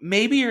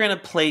 maybe you're in a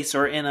place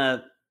or in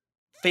a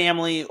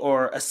family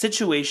or a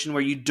situation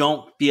where you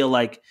don't feel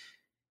like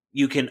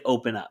you can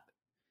open up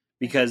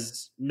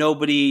because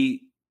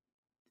nobody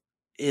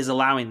is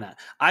allowing that.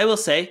 I will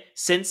say,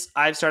 since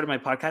I've started my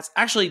podcast,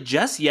 actually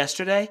just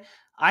yesterday,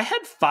 I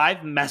had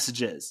 5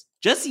 messages.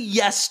 Just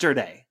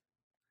yesterday.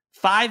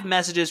 5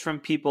 messages from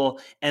people,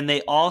 and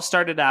they all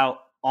started out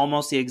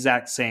almost the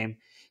exact same.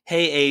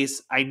 Hey,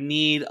 Ace, I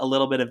need a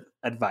little bit of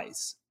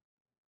advice.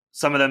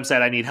 Some of them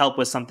said I need help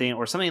with something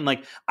or something.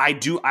 Like I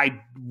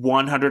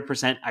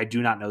 100%, I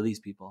do not know these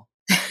people.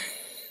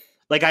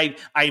 Like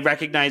I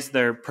recognize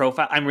their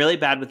profile. I'm really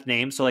bad with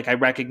names. So like I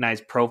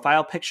recognize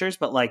profile pictures,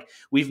 but like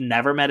we've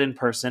never met in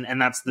person.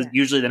 And that's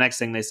usually the next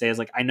thing they say is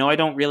like, I know I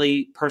don't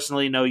really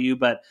personally know you,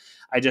 but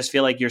I just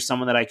feel like you're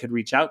someone that I could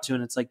reach out to.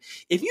 And it's like,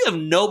 if you have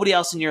nobody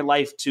else in your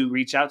life to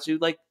reach out to,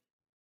 like,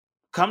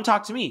 come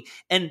talk to me.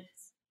 And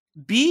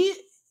be,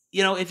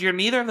 if you're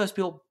neither of those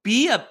people,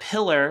 be a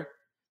pillar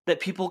that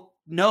people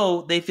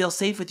know they feel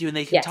safe with you and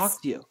they can talk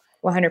to you.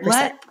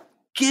 100%.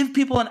 Give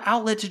people an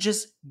outlet to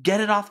just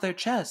get it off their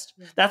chest.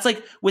 Yeah. That's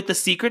like with the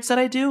secrets that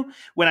I do,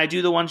 when I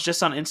do the ones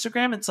just on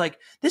Instagram, it's like,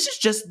 this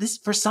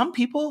for some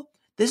people,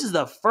 this is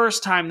the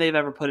first time they've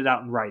ever put it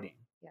out in writing.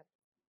 Yep.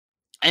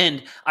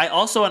 And I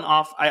also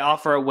I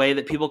offer a way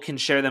that people can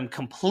share them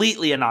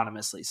completely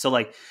anonymously. So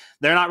like,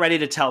 they're not ready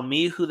to tell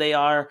me who they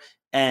are,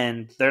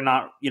 and they're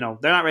not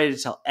ready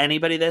to tell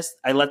anybody this.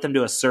 I let them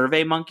do a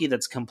Survey Monkey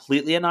that's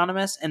completely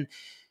anonymous. And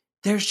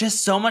there's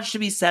just so much to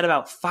be said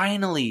about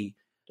finally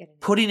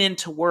putting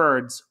into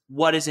words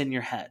what is in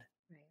your head.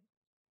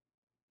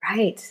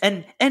 Right.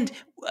 And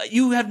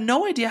you have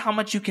no idea how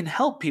much you can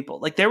help people.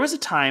 Like there was a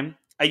time,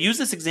 I use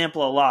this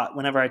example a lot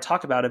whenever I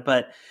talk about it,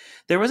 but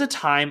there was a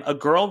time a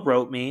girl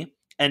wrote me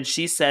and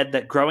she said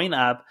that growing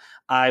up,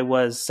 I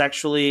was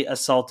sexually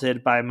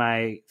assaulted by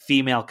my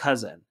female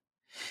cousin.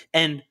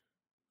 And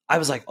I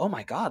was like, oh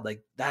my God,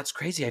 like that's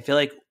crazy. I feel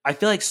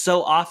like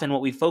so often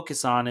what we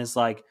focus on is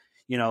like,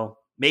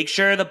 make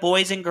sure the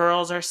boys and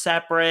girls are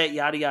separate,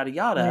 yada, yada,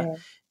 yada. Yeah.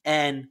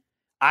 And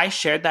I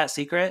shared that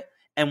secret.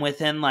 And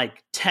within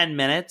like 10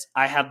 minutes,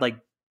 I had like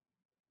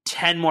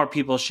 10 more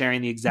people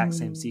sharing the exact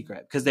same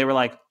secret, because they were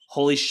like,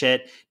 holy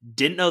shit,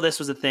 didn't know this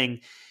was a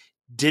thing.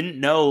 Didn't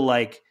know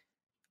like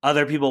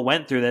other people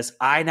went through this.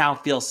 I now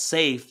feel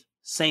safe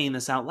saying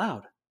this out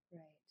loud.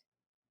 Right.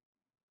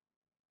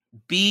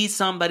 Be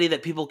somebody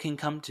that people can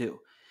come to.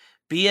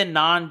 Be a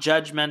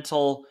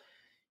non-judgmental,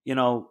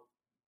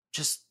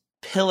 just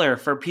pillar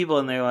for people.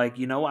 And they're like,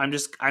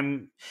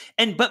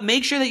 but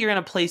make sure that you're in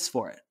a place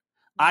for it.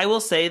 I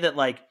will say that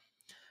like,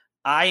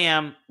 I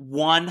am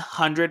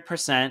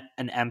 100%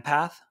 an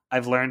empath.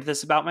 I've learned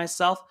this about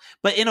myself,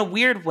 but in a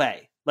weird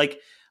way.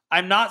 Like,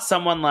 I'm not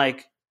someone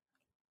like,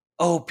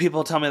 oh,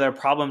 people tell me their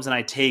problems and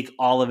I take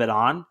all of it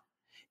on.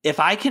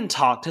 If I can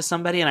talk to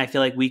somebody and I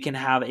feel like we can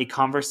have a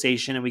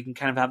conversation and we can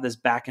kind of have this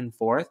back and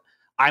forth,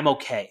 I'm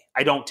okay.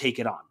 I don't take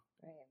it on.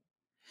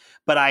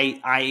 But I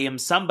am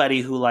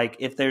somebody who, like,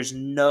 if there's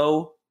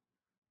no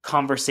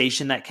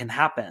conversation that can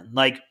happen,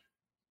 like,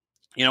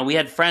 we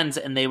had friends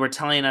and they were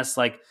telling us,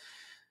 like,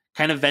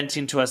 kind of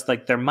venting to us,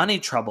 like, their money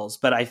troubles.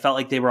 But I felt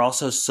like they were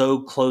also so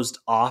closed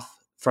off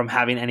from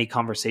having any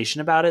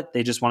conversation about it.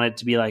 They just wanted it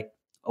to be, like,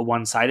 a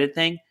one-sided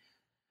thing.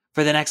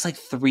 For the next, like,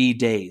 3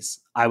 days,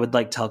 I would,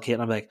 like, tell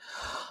Caitlin, I'd be like,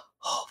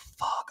 oh,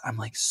 fuck, I'm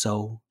like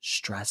so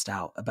stressed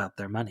out about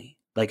their money.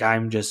 Like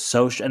I'm just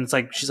so, and it's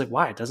like, she's like,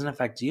 why? It doesn't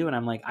affect you. And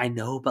I'm like, I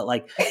know, but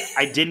like,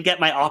 I didn't get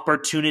my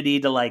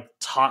opportunity to like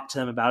talk to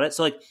them about it.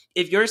 So like,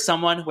 if you're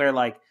someone where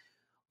like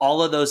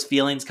all of those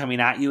feelings coming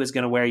at you is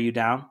going to wear you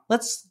down,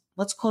 let's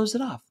close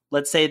it off.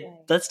 Let's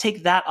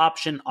take that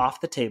option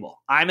off the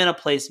table. I'm in a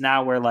place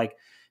now where like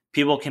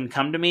people can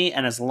come to me,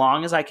 and as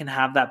long as I can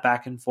have that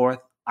back and forth,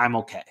 I'm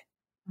okay.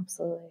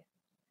 Absolutely.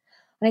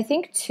 And I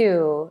think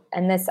too,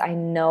 and this, I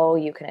know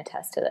you can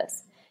attest to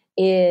this,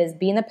 is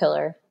being a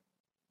pillar.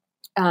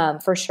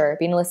 For sure.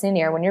 Being a listening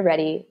ear when you're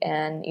ready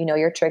and you know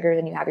your triggers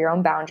and you have your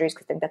own boundaries,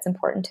 because I think that's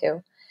important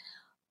too.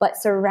 But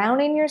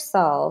surrounding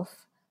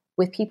yourself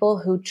with people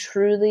who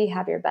truly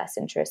have your best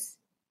interests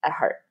at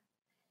heart.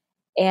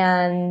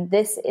 And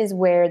this is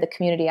where the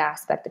community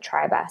aspect, the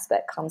tribe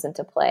aspect comes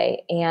into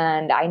play.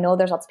 And I know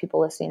there's lots of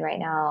people listening right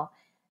now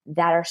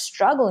that are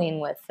struggling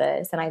with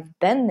this. And I've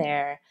been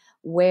there,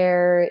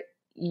 where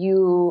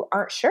you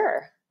aren't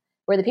sure,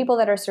 where the people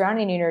that are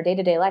surrounding you in your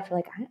day-to-day life, you're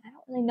like, I don't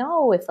really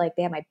know if like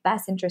they have my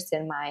best interest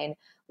in mind.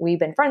 We've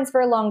been friends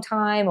for a long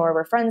time, or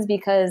we're friends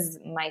because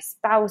my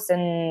spouse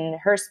and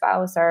her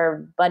spouse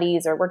are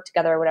buddies or work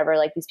together or whatever,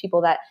 like these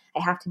people that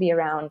I have to be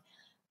around.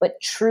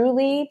 But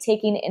truly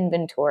taking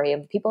inventory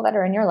of the people that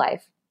are in your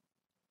life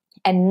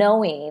and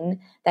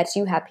knowing that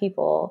you have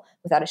people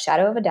without a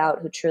shadow of a doubt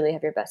who truly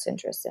have your best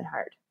interests in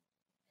heart.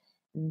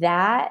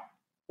 That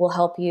will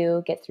help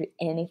you get through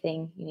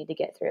anything you need to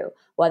get through.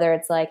 Whether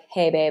it's like,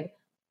 hey, babe,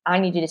 I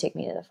need you to take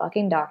me to the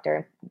fucking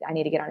doctor. I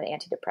need to get on an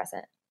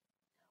antidepressant.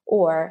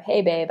 Or,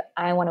 hey, babe,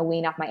 I want to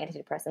wean off my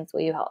antidepressants.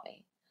 Will you help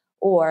me?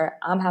 Or,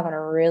 I'm having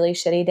a really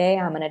shitty day.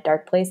 I'm in a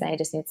dark place and I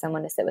just need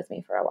someone to sit with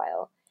me for a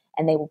while.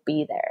 And they will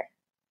be there.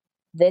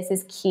 This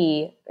is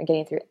key for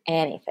getting through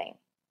anything.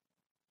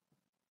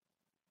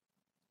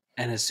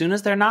 And as soon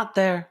as they're not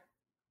there,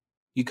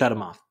 you cut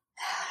them off.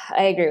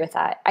 I agree with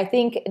that. I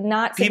think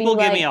not to people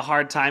be give like, me a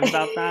hard time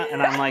about that,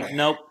 and I'm like,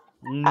 nope,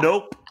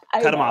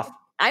 cut them off.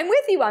 I'm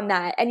with you on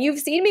that, and you've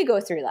seen me go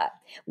through that.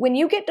 When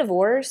you get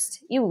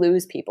divorced, you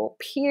lose people,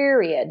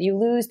 period. You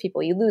lose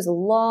people. You lose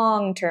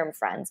long-term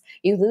friends.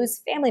 You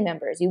lose family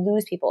members. You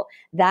lose people.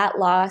 That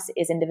loss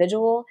is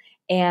individual,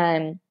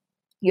 and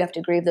you have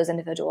to grieve those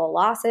individual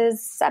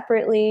losses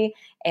separately,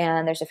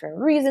 and there's different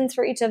reasons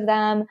for each of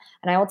them.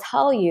 And I will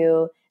tell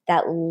you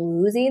that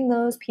losing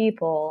those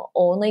people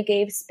only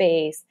gave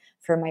space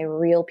for my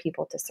real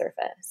people to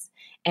surface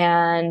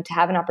and to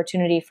have an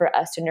opportunity for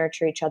us to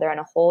nurture each other on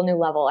a whole new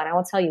level. And I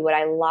will tell you, what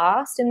I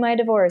lost in my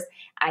divorce,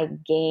 I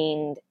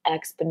gained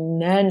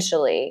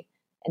exponentially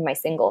in my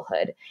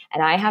singlehood.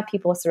 And I have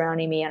people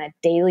surrounding me on a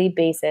daily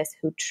basis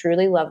who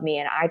truly love me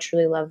and I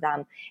truly love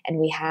them. And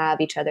we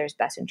have each other's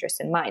best interests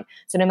in mind.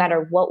 So no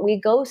matter what we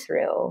go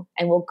through,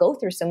 and we'll go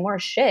through some more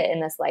shit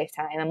in this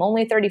lifetime. I'm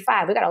only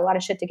 35. We got a lot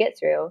of shit to get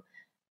through.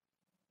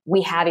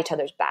 We have each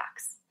other's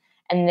backs.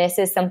 And this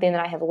is something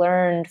that I have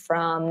learned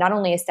from not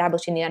only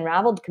establishing the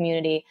Unraveled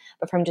community,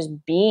 but from just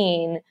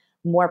being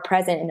more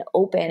present and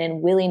open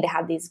and willing to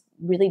have these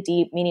really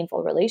deep,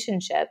 meaningful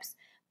relationships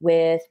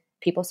with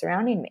people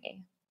surrounding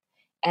me.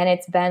 And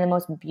it's been the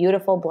most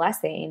beautiful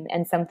blessing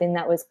and something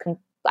that was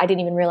I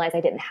didn't even realize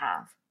I didn't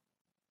have.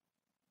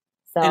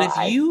 So and if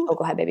go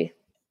ahead, baby.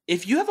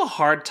 If you have a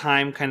hard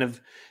time kind of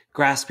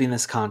grasping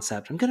this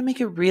concept, I'm going to make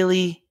it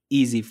really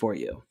easy for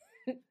you.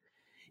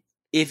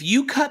 If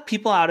you cut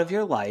people out of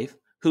your life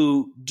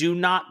who do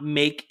not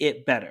make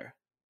it better,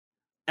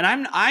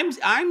 and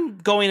I'm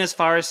going as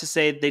far as to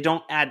say they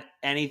don't add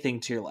anything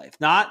to your life.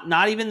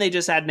 Not even they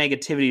just add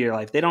negativity to your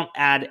life. They don't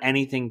add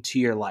anything to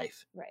your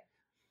life. Right.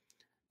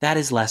 That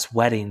is less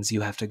weddings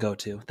you have to go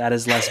to. That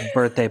is less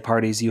birthday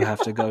parties you have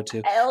to go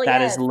to.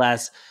 That is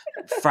less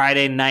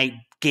Friday night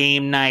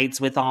game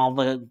nights with all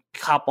the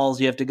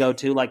couples you have to go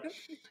to. Like,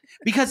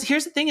 because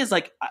here's the thing is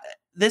like,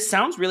 this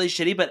sounds really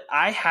shitty, but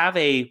I have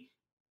a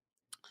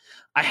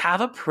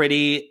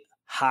pretty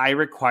high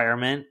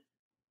requirement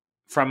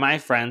from my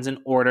friends in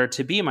order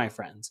to be my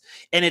friends.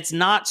 And it's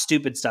not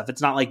stupid stuff.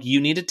 It's not like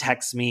you need to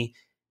text me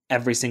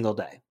every single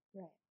day.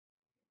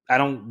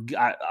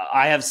 Right.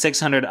 I have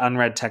 600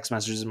 unread text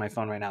messages in my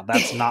phone right now.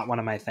 That's not one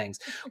of my things.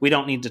 We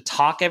don't need to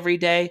talk every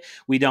day.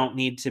 We don't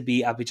need to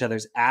be up each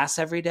other's ass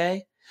every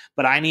day.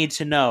 But I need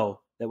to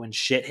know that when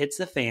shit hits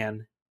the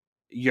fan,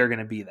 you're going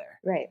to be there.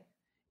 Right.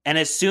 And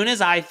as soon as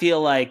I feel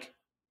like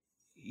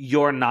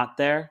you're not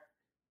there,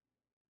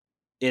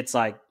 it's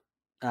like,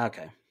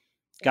 okay,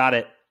 got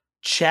it.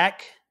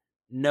 Check,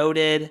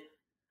 noted,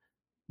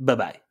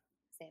 bye-bye.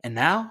 And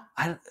now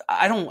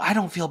I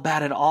don't feel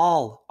bad at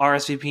all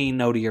RSVPing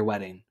no to your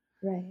wedding.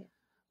 Right.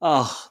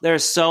 Oh,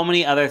 there's so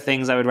many other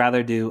things I would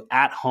rather do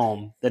at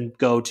home than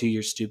go to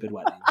your stupid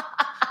wedding.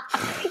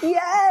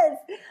 Yes.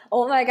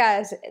 Oh my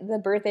gosh. The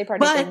birthday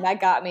party thing,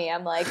 that got me.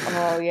 I'm like,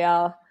 oh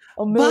yeah.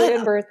 A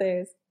million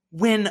birthdays.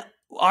 When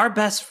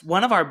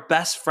one of our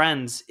best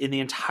friends in the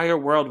entire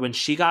world, when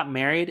she got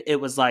married, it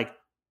was like,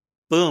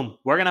 boom,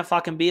 we're going to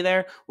fucking be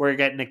there. We're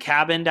getting a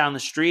cabin down the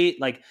street.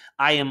 Like,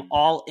 I am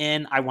all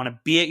in. I want to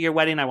be at your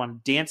wedding. I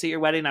want to dance at your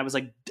wedding. I was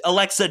like,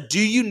 Alexa, do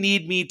you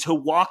need me to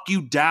walk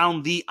you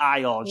down the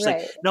aisle? She's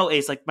like, no,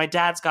 Ace, like, my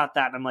dad's got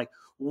that. And I'm like,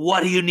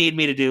 what do you need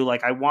me to do?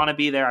 Like, I want to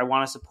be there. I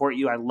want to support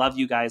you. I love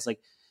you guys. Like,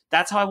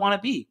 that's how I want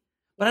to be.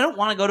 But I don't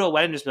want to go to a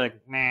wedding and just be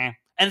like, meh.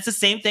 And it's the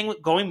same thing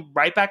with going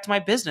right back to my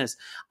business.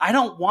 I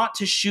don't want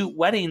to shoot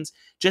weddings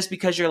just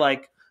because you're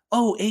like,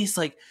 oh, Ace,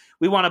 like,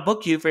 we want to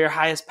book you for your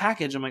highest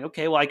package. I'm like,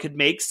 okay, well, I could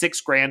make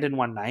 $6,000 in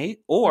one night,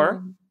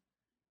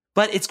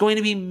 but it's going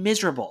to be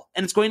miserable.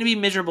 And it's going to be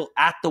miserable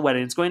at the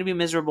wedding. It's going to be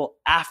miserable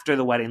after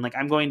the wedding. Like,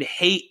 I'm going to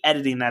hate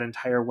editing that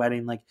entire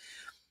wedding. Like,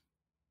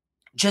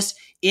 just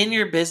in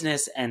your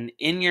business and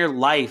in your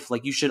life,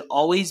 like, you should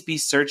always be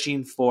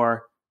searching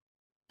for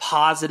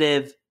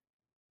positive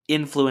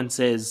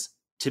influences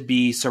to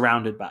be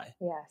surrounded by.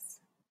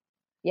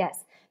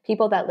 Yes.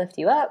 People that lift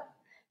you up,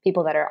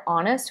 people that are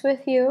honest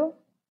with you,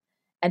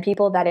 and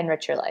people that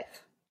enrich your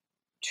life.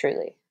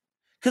 Truly.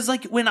 Because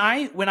like when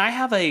I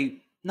have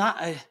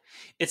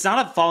it's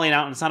not a falling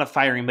out and it's not a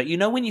firing, but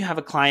when you have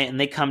a client and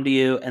they come to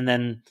you and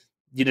then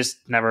you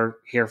just never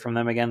hear from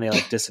them again, they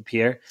like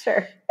disappear.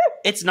 Sure.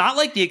 It's not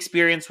like the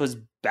experience was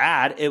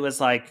bad. It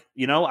was like,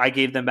 I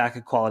gave them back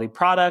a quality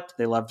product.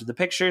 They loved the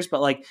pictures,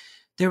 but like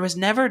there was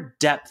never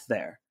depth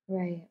there.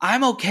 Right.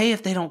 I'm okay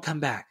if they don't come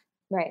back.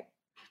 Right.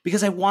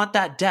 Because I want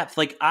that depth.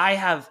 Like I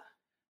have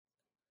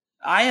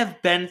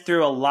been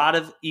through a lot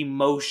of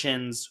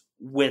emotions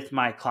with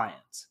my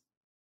clients.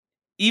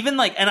 Even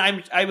like, and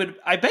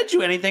I bet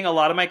you anything, a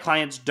lot of my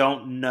clients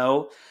don't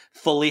know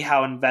fully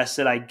how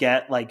invested I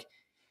get like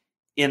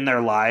in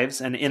their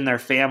lives and in their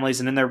families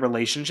and in their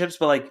relationships.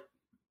 But like,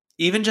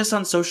 even just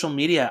on social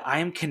media, I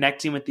am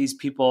connecting with these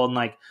people and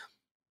like,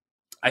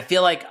 I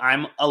feel like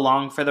I'm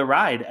along for the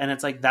ride. And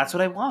it's like, that's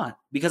what I want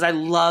because I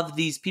love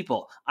these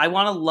people. I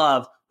want to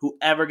love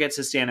whoever gets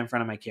to stand in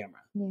front of my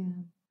camera. Yeah.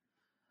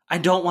 I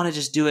don't want to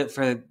just do it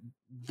for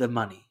the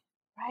money.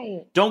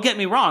 Right. Don't get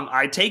me wrong.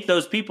 I take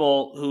those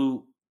people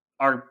who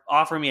are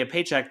offering me a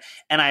paycheck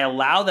and I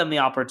allow them the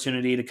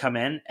opportunity to come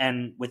in.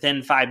 And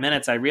within 5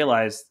 minutes, I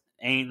realize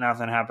ain't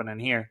nothing happening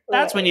here.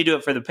 That's when you do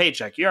it for the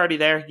paycheck. You're already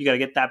there. You got to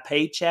get that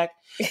paycheck.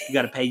 You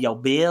got to pay your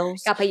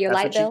bills. Got to pay your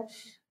light bill.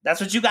 That's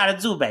what you got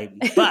to do, baby.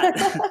 But,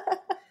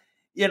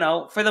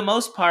 for the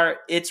most part,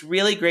 it's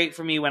really great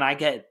for me when I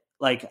get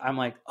like, I'm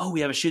like, oh,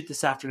 we have a shoot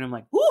this afternoon. I'm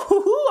like,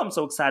 woo-hoo-hoo. I'm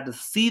so excited to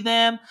see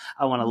them.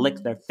 I want to lick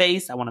their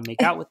face. I want to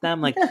make out with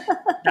them. Like,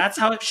 that's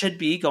how it should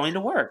be going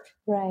to work.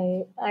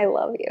 Right. I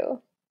love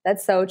you.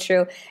 That's so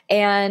true.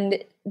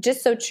 And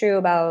just so true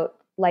about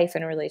life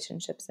and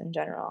relationships in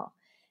general.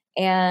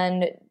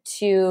 And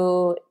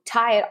to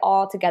tie it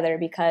all together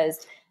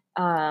because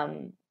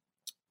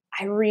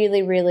I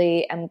really,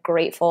 really am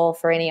grateful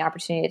for any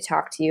opportunity to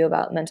talk to you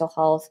about mental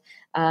health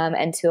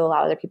and to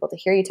allow other people to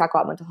hear you talk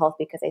about mental health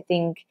because I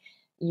think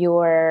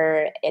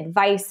your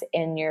advice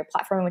and your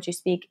platform in which you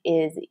speak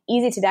is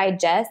easy to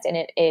digest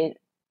and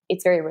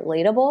it's very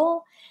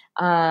relatable.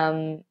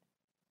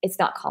 It's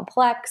not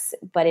complex,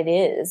 but it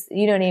is.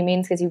 You know what I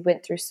mean? Because you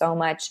went through so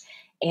much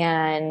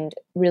and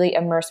really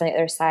immersed on the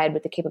other side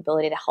with the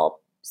capability to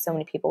help so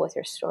many people with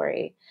your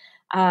story.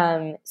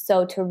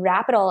 So to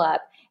wrap it all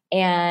up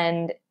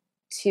and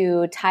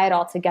to tie it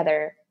all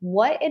together,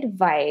 what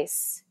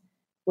advice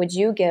would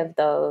you give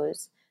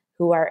those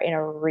who are in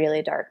a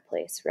really dark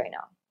place right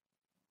now?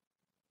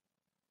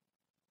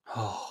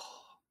 Oh.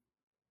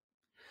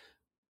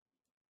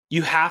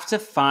 You have to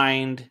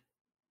find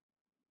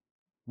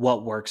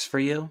what works for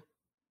you.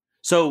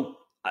 So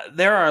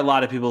there are a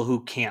lot of people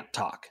who can't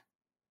talk.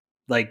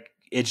 Like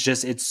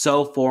it's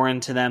so foreign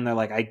to them. They're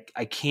like,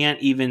 I can't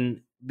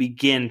even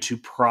begin to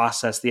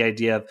process the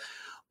idea of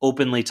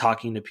openly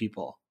talking to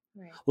people.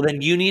 Right. Well,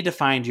 then you need to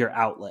find your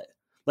outlet.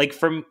 Like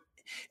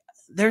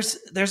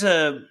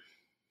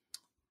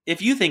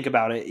if you think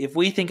about it, if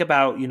we think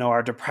about,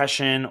 our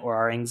depression or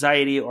our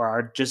anxiety or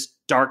our just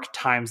dark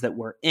times that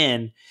we're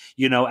in,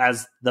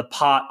 as the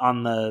pot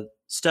on the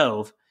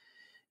stove,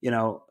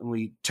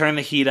 we turn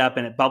the heat up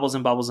and it bubbles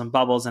and bubbles and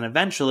bubbles. And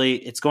eventually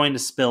it's going to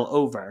spill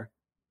over,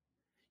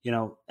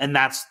 and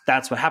that's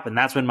what happened.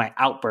 That's when my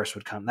outburst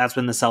would come. That's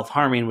when the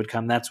self-harming would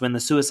come. That's when the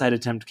suicide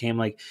attempt came.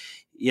 Like,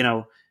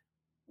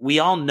 we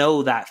all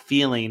know that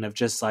feeling of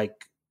just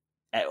like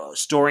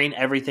storing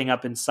everything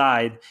up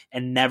inside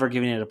and never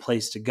giving it a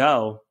place to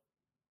go.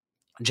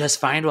 Just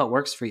find what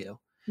works for you.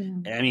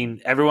 Yeah. I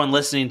mean, everyone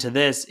listening to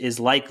this is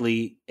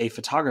likely a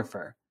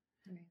photographer.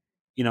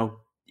 Right.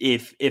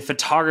 If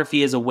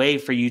photography is a way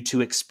for you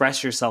to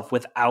express yourself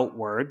without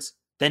words,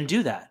 then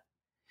do that.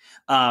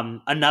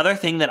 Another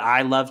thing that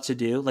I love to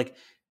do, like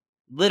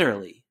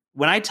literally,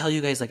 when I tell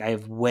you guys, like I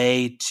have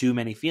way too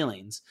many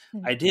feelings,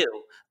 I do.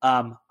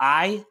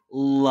 I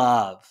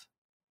love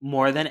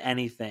more than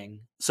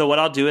anything. So what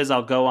I'll do is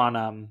I'll go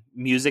on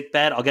music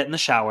bed. I'll get in the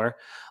shower.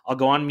 I'll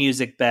go on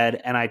music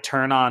bed and I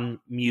turn on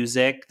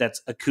music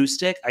that's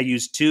acoustic. I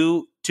use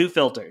two two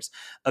filters,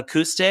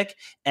 acoustic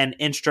and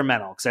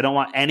instrumental, because I don't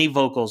want any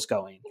vocals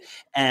going.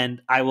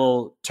 And I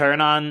will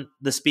turn on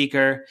the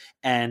speaker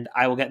and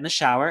I will get in the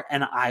shower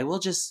and I will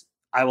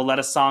let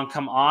a song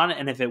come on.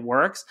 And if it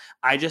works,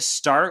 I just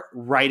start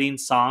writing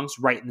songs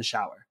right in the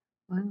shower.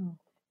 Wow.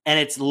 And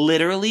it's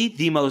literally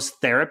the most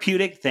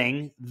therapeutic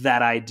thing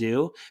that I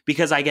do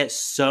because I get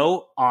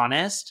so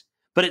honest.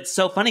 But it's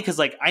so funny because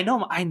like I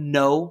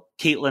know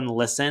Caitlin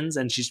listens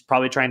and she's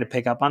probably trying to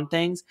pick up on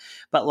things,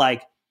 but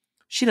like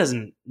she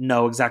doesn't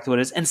know exactly what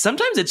it is. And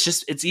sometimes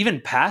it's even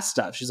past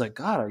stuff. She's like,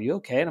 God, are you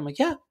okay? And I'm like,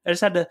 yeah, I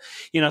just had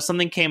to,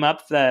 something came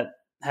up that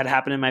had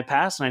happened in my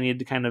past and I needed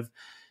to kind of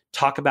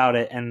talk about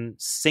it and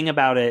sing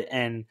about it.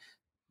 And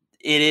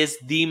it is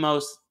the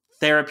most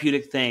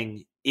therapeutic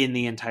thing in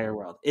the entire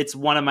world. It's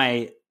one of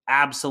my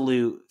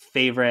absolute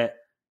favorite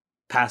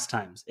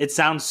pastimes. It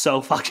sounds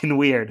so fucking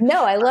weird.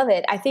 No, I love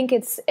it. I think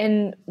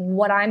and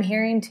what I'm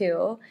hearing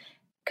too,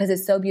 because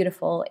it's so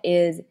beautiful,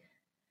 is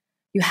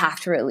you have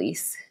to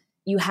release.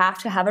 You have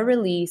to have a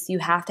release. You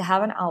have to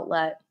have an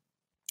outlet,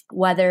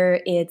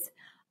 whether it's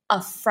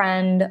a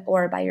friend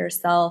or by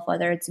yourself,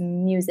 whether it's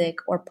music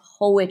or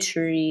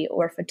poetry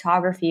or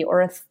photography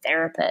or a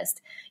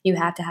therapist. You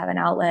have to have an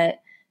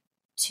outlet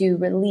to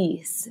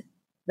release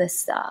this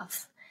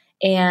stuff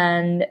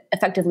and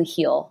effectively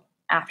heal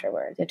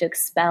afterwards. You have to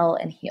expel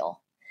and heal.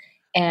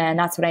 And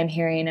that's what I'm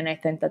hearing. And I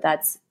think that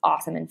that's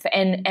awesome.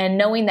 And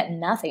knowing that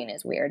nothing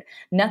is weird,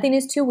 nothing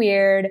is too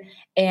weird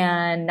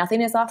and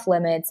nothing is off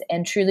limits,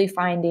 and truly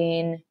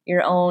finding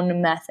your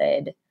own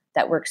method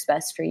that works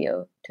best for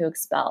you to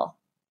expel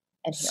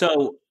and heal.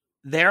 So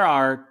there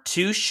are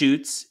two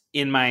shoots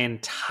in my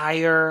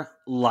entire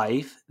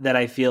life that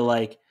I feel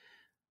like,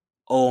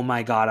 oh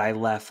my God, I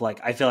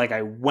feel like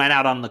I went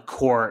out on the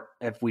court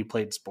if we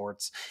played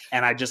sports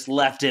and I just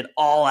left it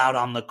all out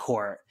on the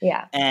court.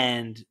 Yeah.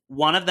 And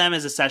one of them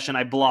is a session,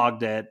 I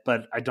blogged it,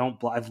 but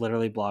I've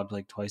literally blogged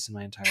like twice in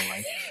my entire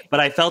life.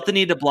 But I felt the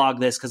need to blog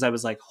this because I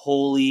was like,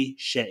 holy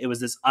shit. It was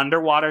this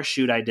underwater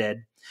shoot I did.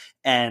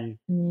 And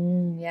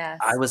yes.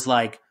 I was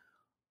like,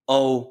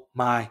 oh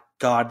my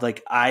God,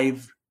 like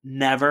I've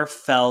never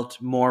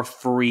felt more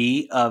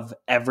free of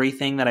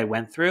everything that I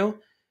went through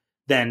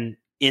than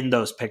in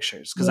those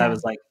pictures. Cause I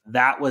was like,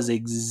 that was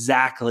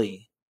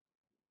exactly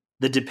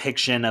the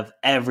depiction of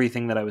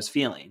everything that I was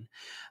feeling.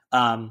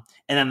 And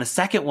then the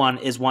second one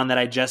is one that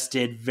I just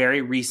did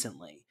very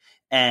recently.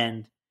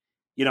 And,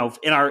 in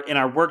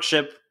our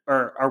workshop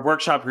or our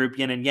workshop group,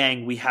 Yin and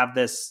Yang, we have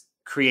this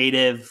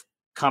creative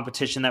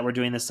competition that we're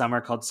doing this summer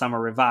called Summer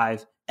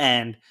Revive.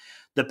 And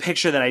the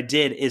picture that I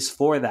did is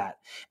for that.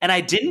 And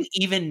I didn't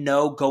even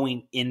know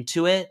going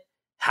into it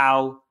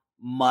how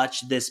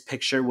much this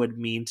picture would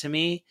mean to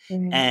me.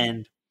 Mm-hmm.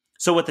 And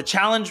so what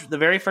the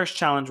very first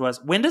challenge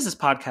was, when does this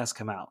podcast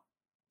come out?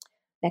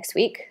 Next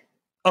week.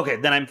 Okay,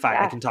 then I'm fine.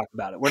 Yeah. I can talk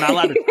about it. We're not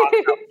allowed to talk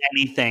about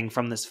anything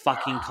from this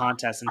fucking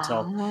contest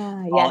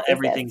until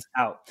everything's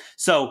out.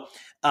 So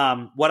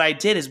what I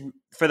did is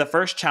for the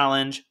first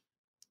challenge,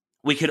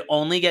 we could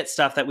only get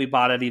stuff that we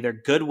bought at either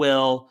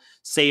Goodwill,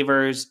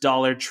 Savers,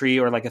 Dollar Tree,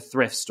 or like a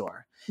thrift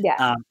store.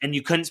 Yeah. And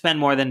you couldn't spend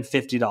more than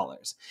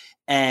 $50.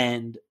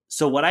 And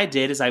so what I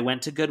did is I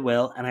went to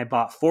Goodwill and I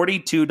bought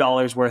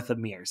 $42 worth of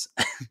mirrors.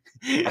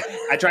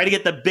 I tried to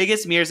get the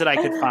biggest mirrors that I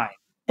could find.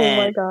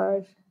 My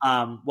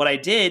gosh. What I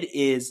did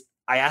is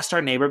I asked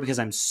our neighbor, because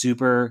I'm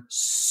super,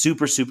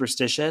 super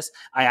superstitious.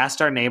 I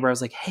asked our neighbor, I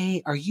was like,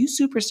 hey, are you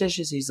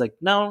superstitious? He's like,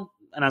 no.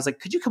 And I was like,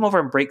 could you come over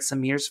and break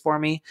some mirrors for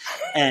me?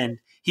 And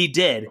he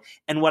did.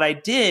 And what I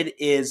did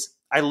is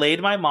I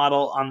laid my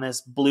model on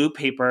this blue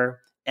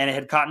paper and it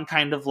had gotten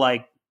kind of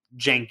like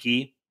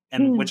janky,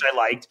 and which I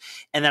liked.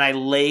 And then I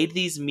laid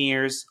these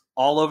mirrors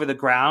all over the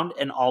ground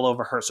and all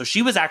over her. So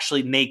she was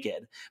actually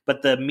naked,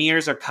 but the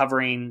mirrors are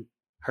covering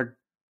her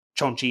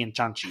chonchi and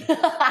chanchi.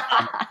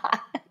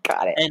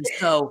 Got it. And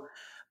so,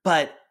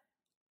 but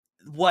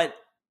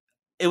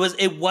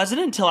it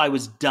wasn't until I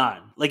was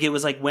done. Like, it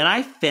was like when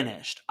I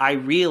finished, I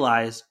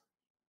realized,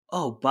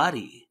 oh,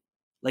 buddy,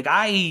 like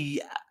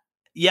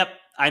yep,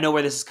 I know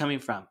where this is coming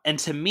from. And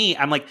to me,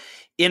 I'm like,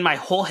 in my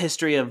whole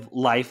history of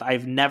life,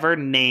 I've never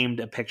named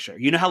a picture.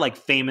 You know how like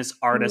famous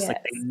artists, like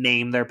they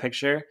name their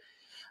picture?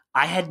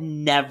 I had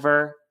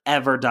never,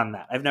 ever done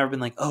that. I've never been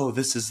like, oh,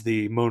 this is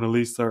the Mona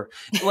Lisa.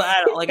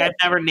 Well, I've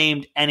never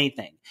named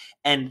anything.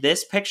 And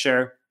this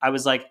picture, I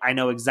was like, I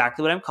know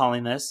exactly what I'm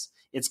calling this.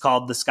 It's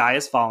called The Sky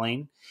is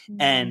Falling.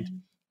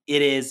 And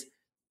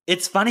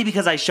it's funny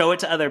because I show it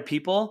to other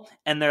people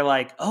and they're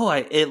like, oh,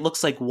 it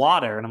looks like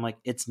water. And I'm like,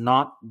 it's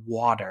not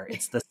water.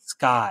 It's the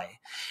sky.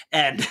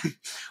 And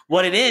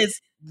what it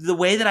is, the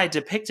way that I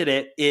depicted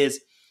it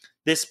is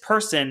this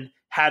person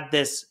had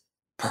this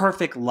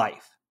perfect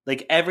life.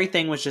 Like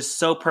everything was just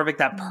so perfect,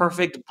 that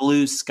perfect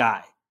blue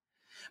sky.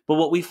 But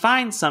what we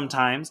find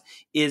sometimes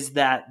is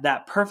that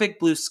that perfect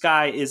blue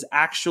sky is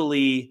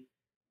actually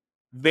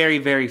very,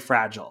 very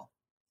fragile,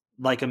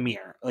 like a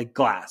mirror, like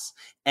glass.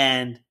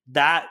 And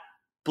that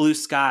blue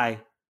sky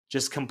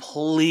just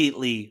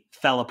completely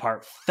fell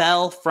apart,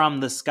 fell from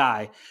the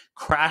sky,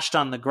 crashed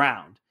on the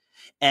ground.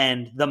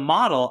 And the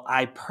model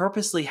I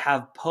purposely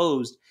have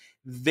posed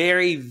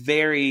very,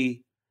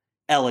 very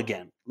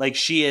elegant. Like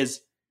she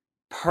is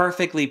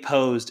perfectly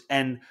posed.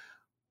 And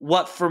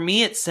what for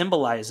me it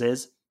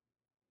symbolizes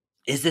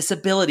is this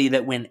ability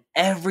that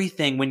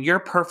when your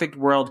perfect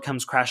world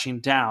comes crashing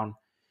down,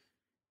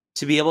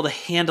 to be able to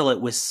handle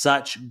it with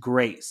such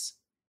grace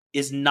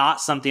is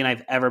not something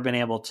I've ever been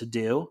able to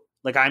do.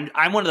 Like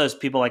I'm one of those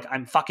people, like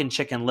I'm fucking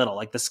Chicken Little.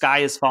 Like the sky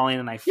is falling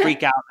and I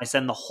freak out. I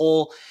send the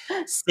whole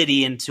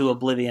city into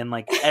oblivion.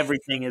 Like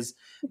everything is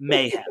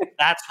mayhem.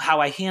 That's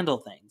how I handle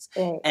things.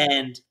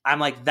 And I'm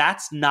like,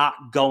 that's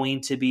not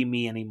going to be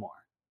me anymore.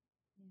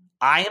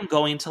 I am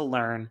going to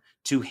learn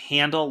to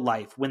handle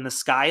life. When the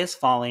sky is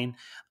falling,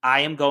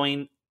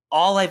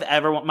 all I've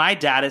ever want. My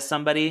dad is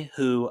somebody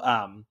who,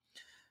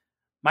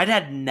 my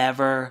dad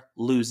never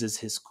loses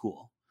his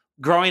cool.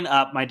 Growing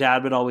up, my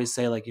dad would always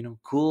say, like,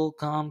 cool,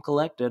 calm,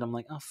 collected. I'm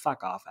like, oh,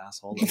 fuck off,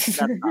 asshole. Like, that's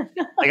not,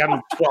 like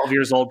I'm 12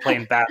 years old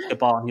playing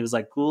basketball, and he was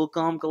like, cool,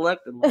 calm,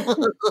 collected.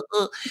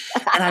 And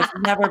I've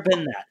never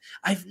been that.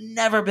 I've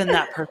never been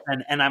that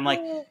person. And I'm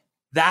like,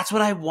 that's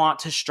what I want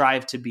to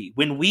strive to be.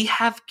 When we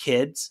have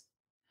kids,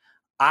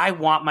 I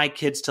want my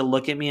kids to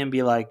look at me and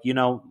be like,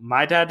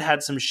 my dad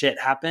had some shit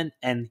happen,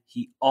 and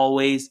he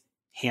always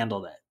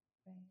handled it.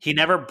 He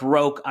never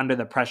broke under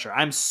the pressure.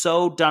 I'm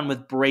so done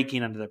with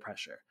breaking under the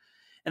pressure.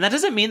 And that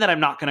doesn't mean that I'm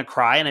not going to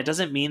cry. And it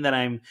doesn't mean that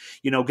I'm,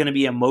 going to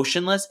be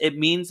emotionless. It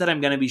means that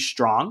I'm going to be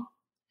strong.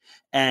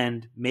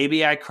 And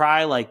maybe I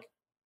cry like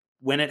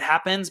when it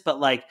happens, but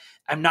like,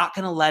 I'm not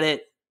going to let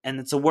it, and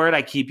it's a word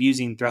I keep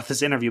using throughout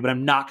this interview, but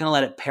I'm not going to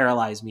let it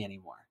paralyze me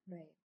anymore.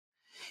 Right.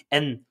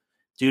 And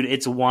dude,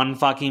 it's one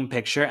fucking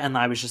picture. And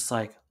I was just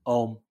like,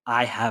 oh,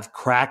 I have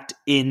cracked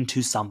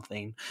into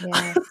something.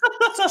 Yeah,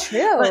 it's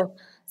true.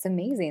 It's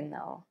amazing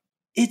though.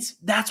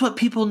 That's what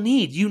people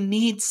need. You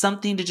need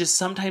something to just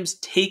sometimes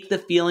take the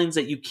feelings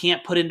that you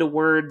can't put into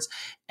words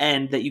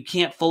and that you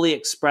can't fully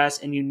express,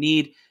 and you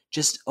need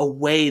just a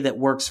way that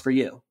works for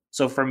you.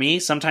 So for me,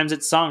 sometimes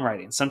it's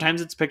songwriting,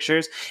 sometimes it's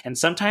pictures, and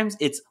sometimes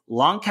it's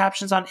long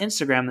captions on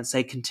Instagram that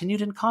say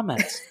continued in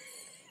comments.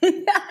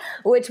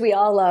 Which we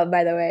all love,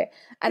 by the way.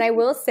 And I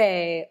will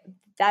say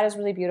that is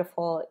really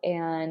beautiful.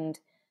 And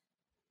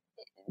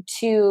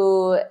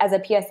as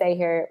a PSA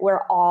here,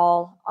 we're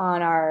all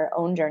on our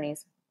own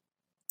journeys.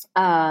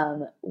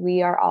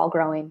 We are all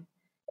growing.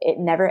 It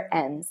never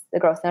ends. The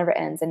growth never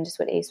ends. And just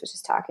what Ace was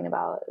just talking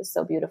about is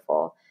so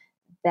beautiful,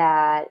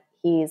 that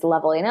he's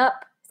leveling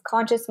up his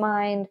conscious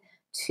mind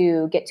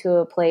to get to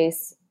a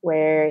place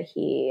where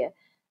he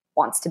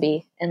wants to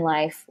be in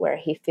life, where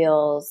he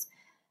feels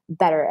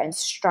better and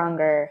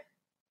stronger.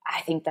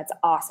 I think that's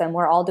awesome.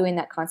 We're all doing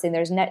that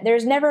constantly.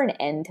 There's never an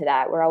end to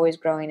that. We're always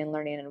growing and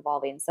learning and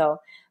evolving. So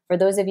for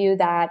those of you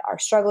that are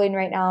struggling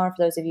right now, or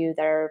for those of you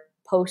that are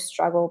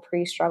post-struggle,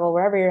 pre-struggle,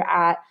 wherever you're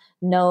at,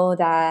 know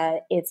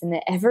that it's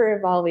an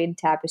ever-evolving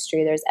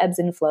tapestry. There's ebbs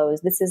and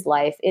flows. This is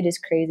life. It is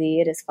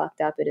crazy. It is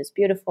fucked up. It is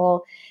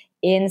beautiful.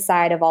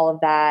 Inside of all of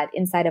that,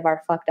 inside of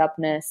our fucked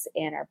upness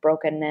and our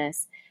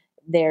brokenness,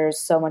 there's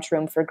so much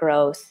room for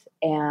growth.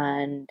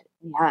 And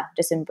yeah,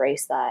 just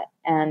embrace that.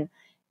 And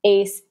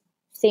Ace,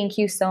 thank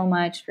you so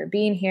much for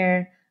being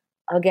here.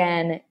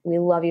 Again, we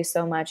love you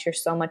so much. You're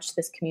so much to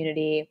this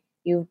community.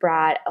 You've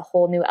brought a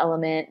whole new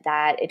element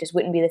that it just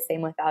wouldn't be the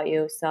same without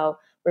you. So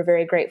we're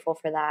very grateful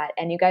for that.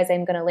 And you guys,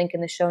 I'm going to link in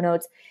the show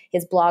notes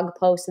his blog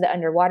post to the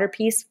underwater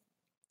piece,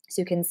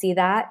 so you can see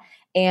that,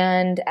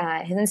 and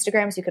his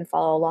Instagram, so you can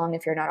follow along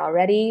if you're not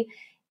already.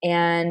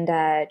 And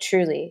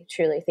truly,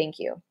 truly, thank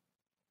you.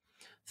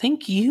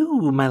 Thank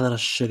you, my little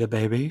sugar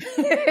baby.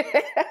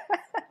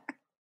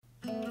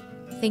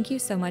 Thank you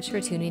so much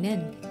for tuning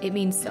in. It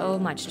means so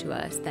much to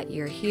us that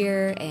you're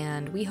here,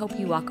 and we hope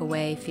you walk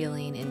away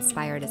feeling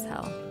inspired as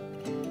hell.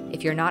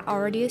 If you're not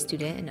already a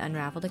student in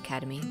Unraveled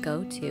Academy,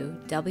 go to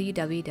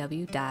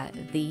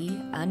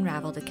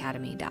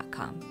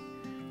www.theunraveledacademy.com.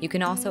 You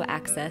can also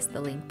access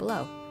the link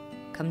below.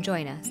 Come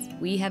join us.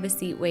 We have a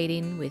seat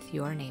waiting with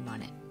your name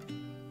on it.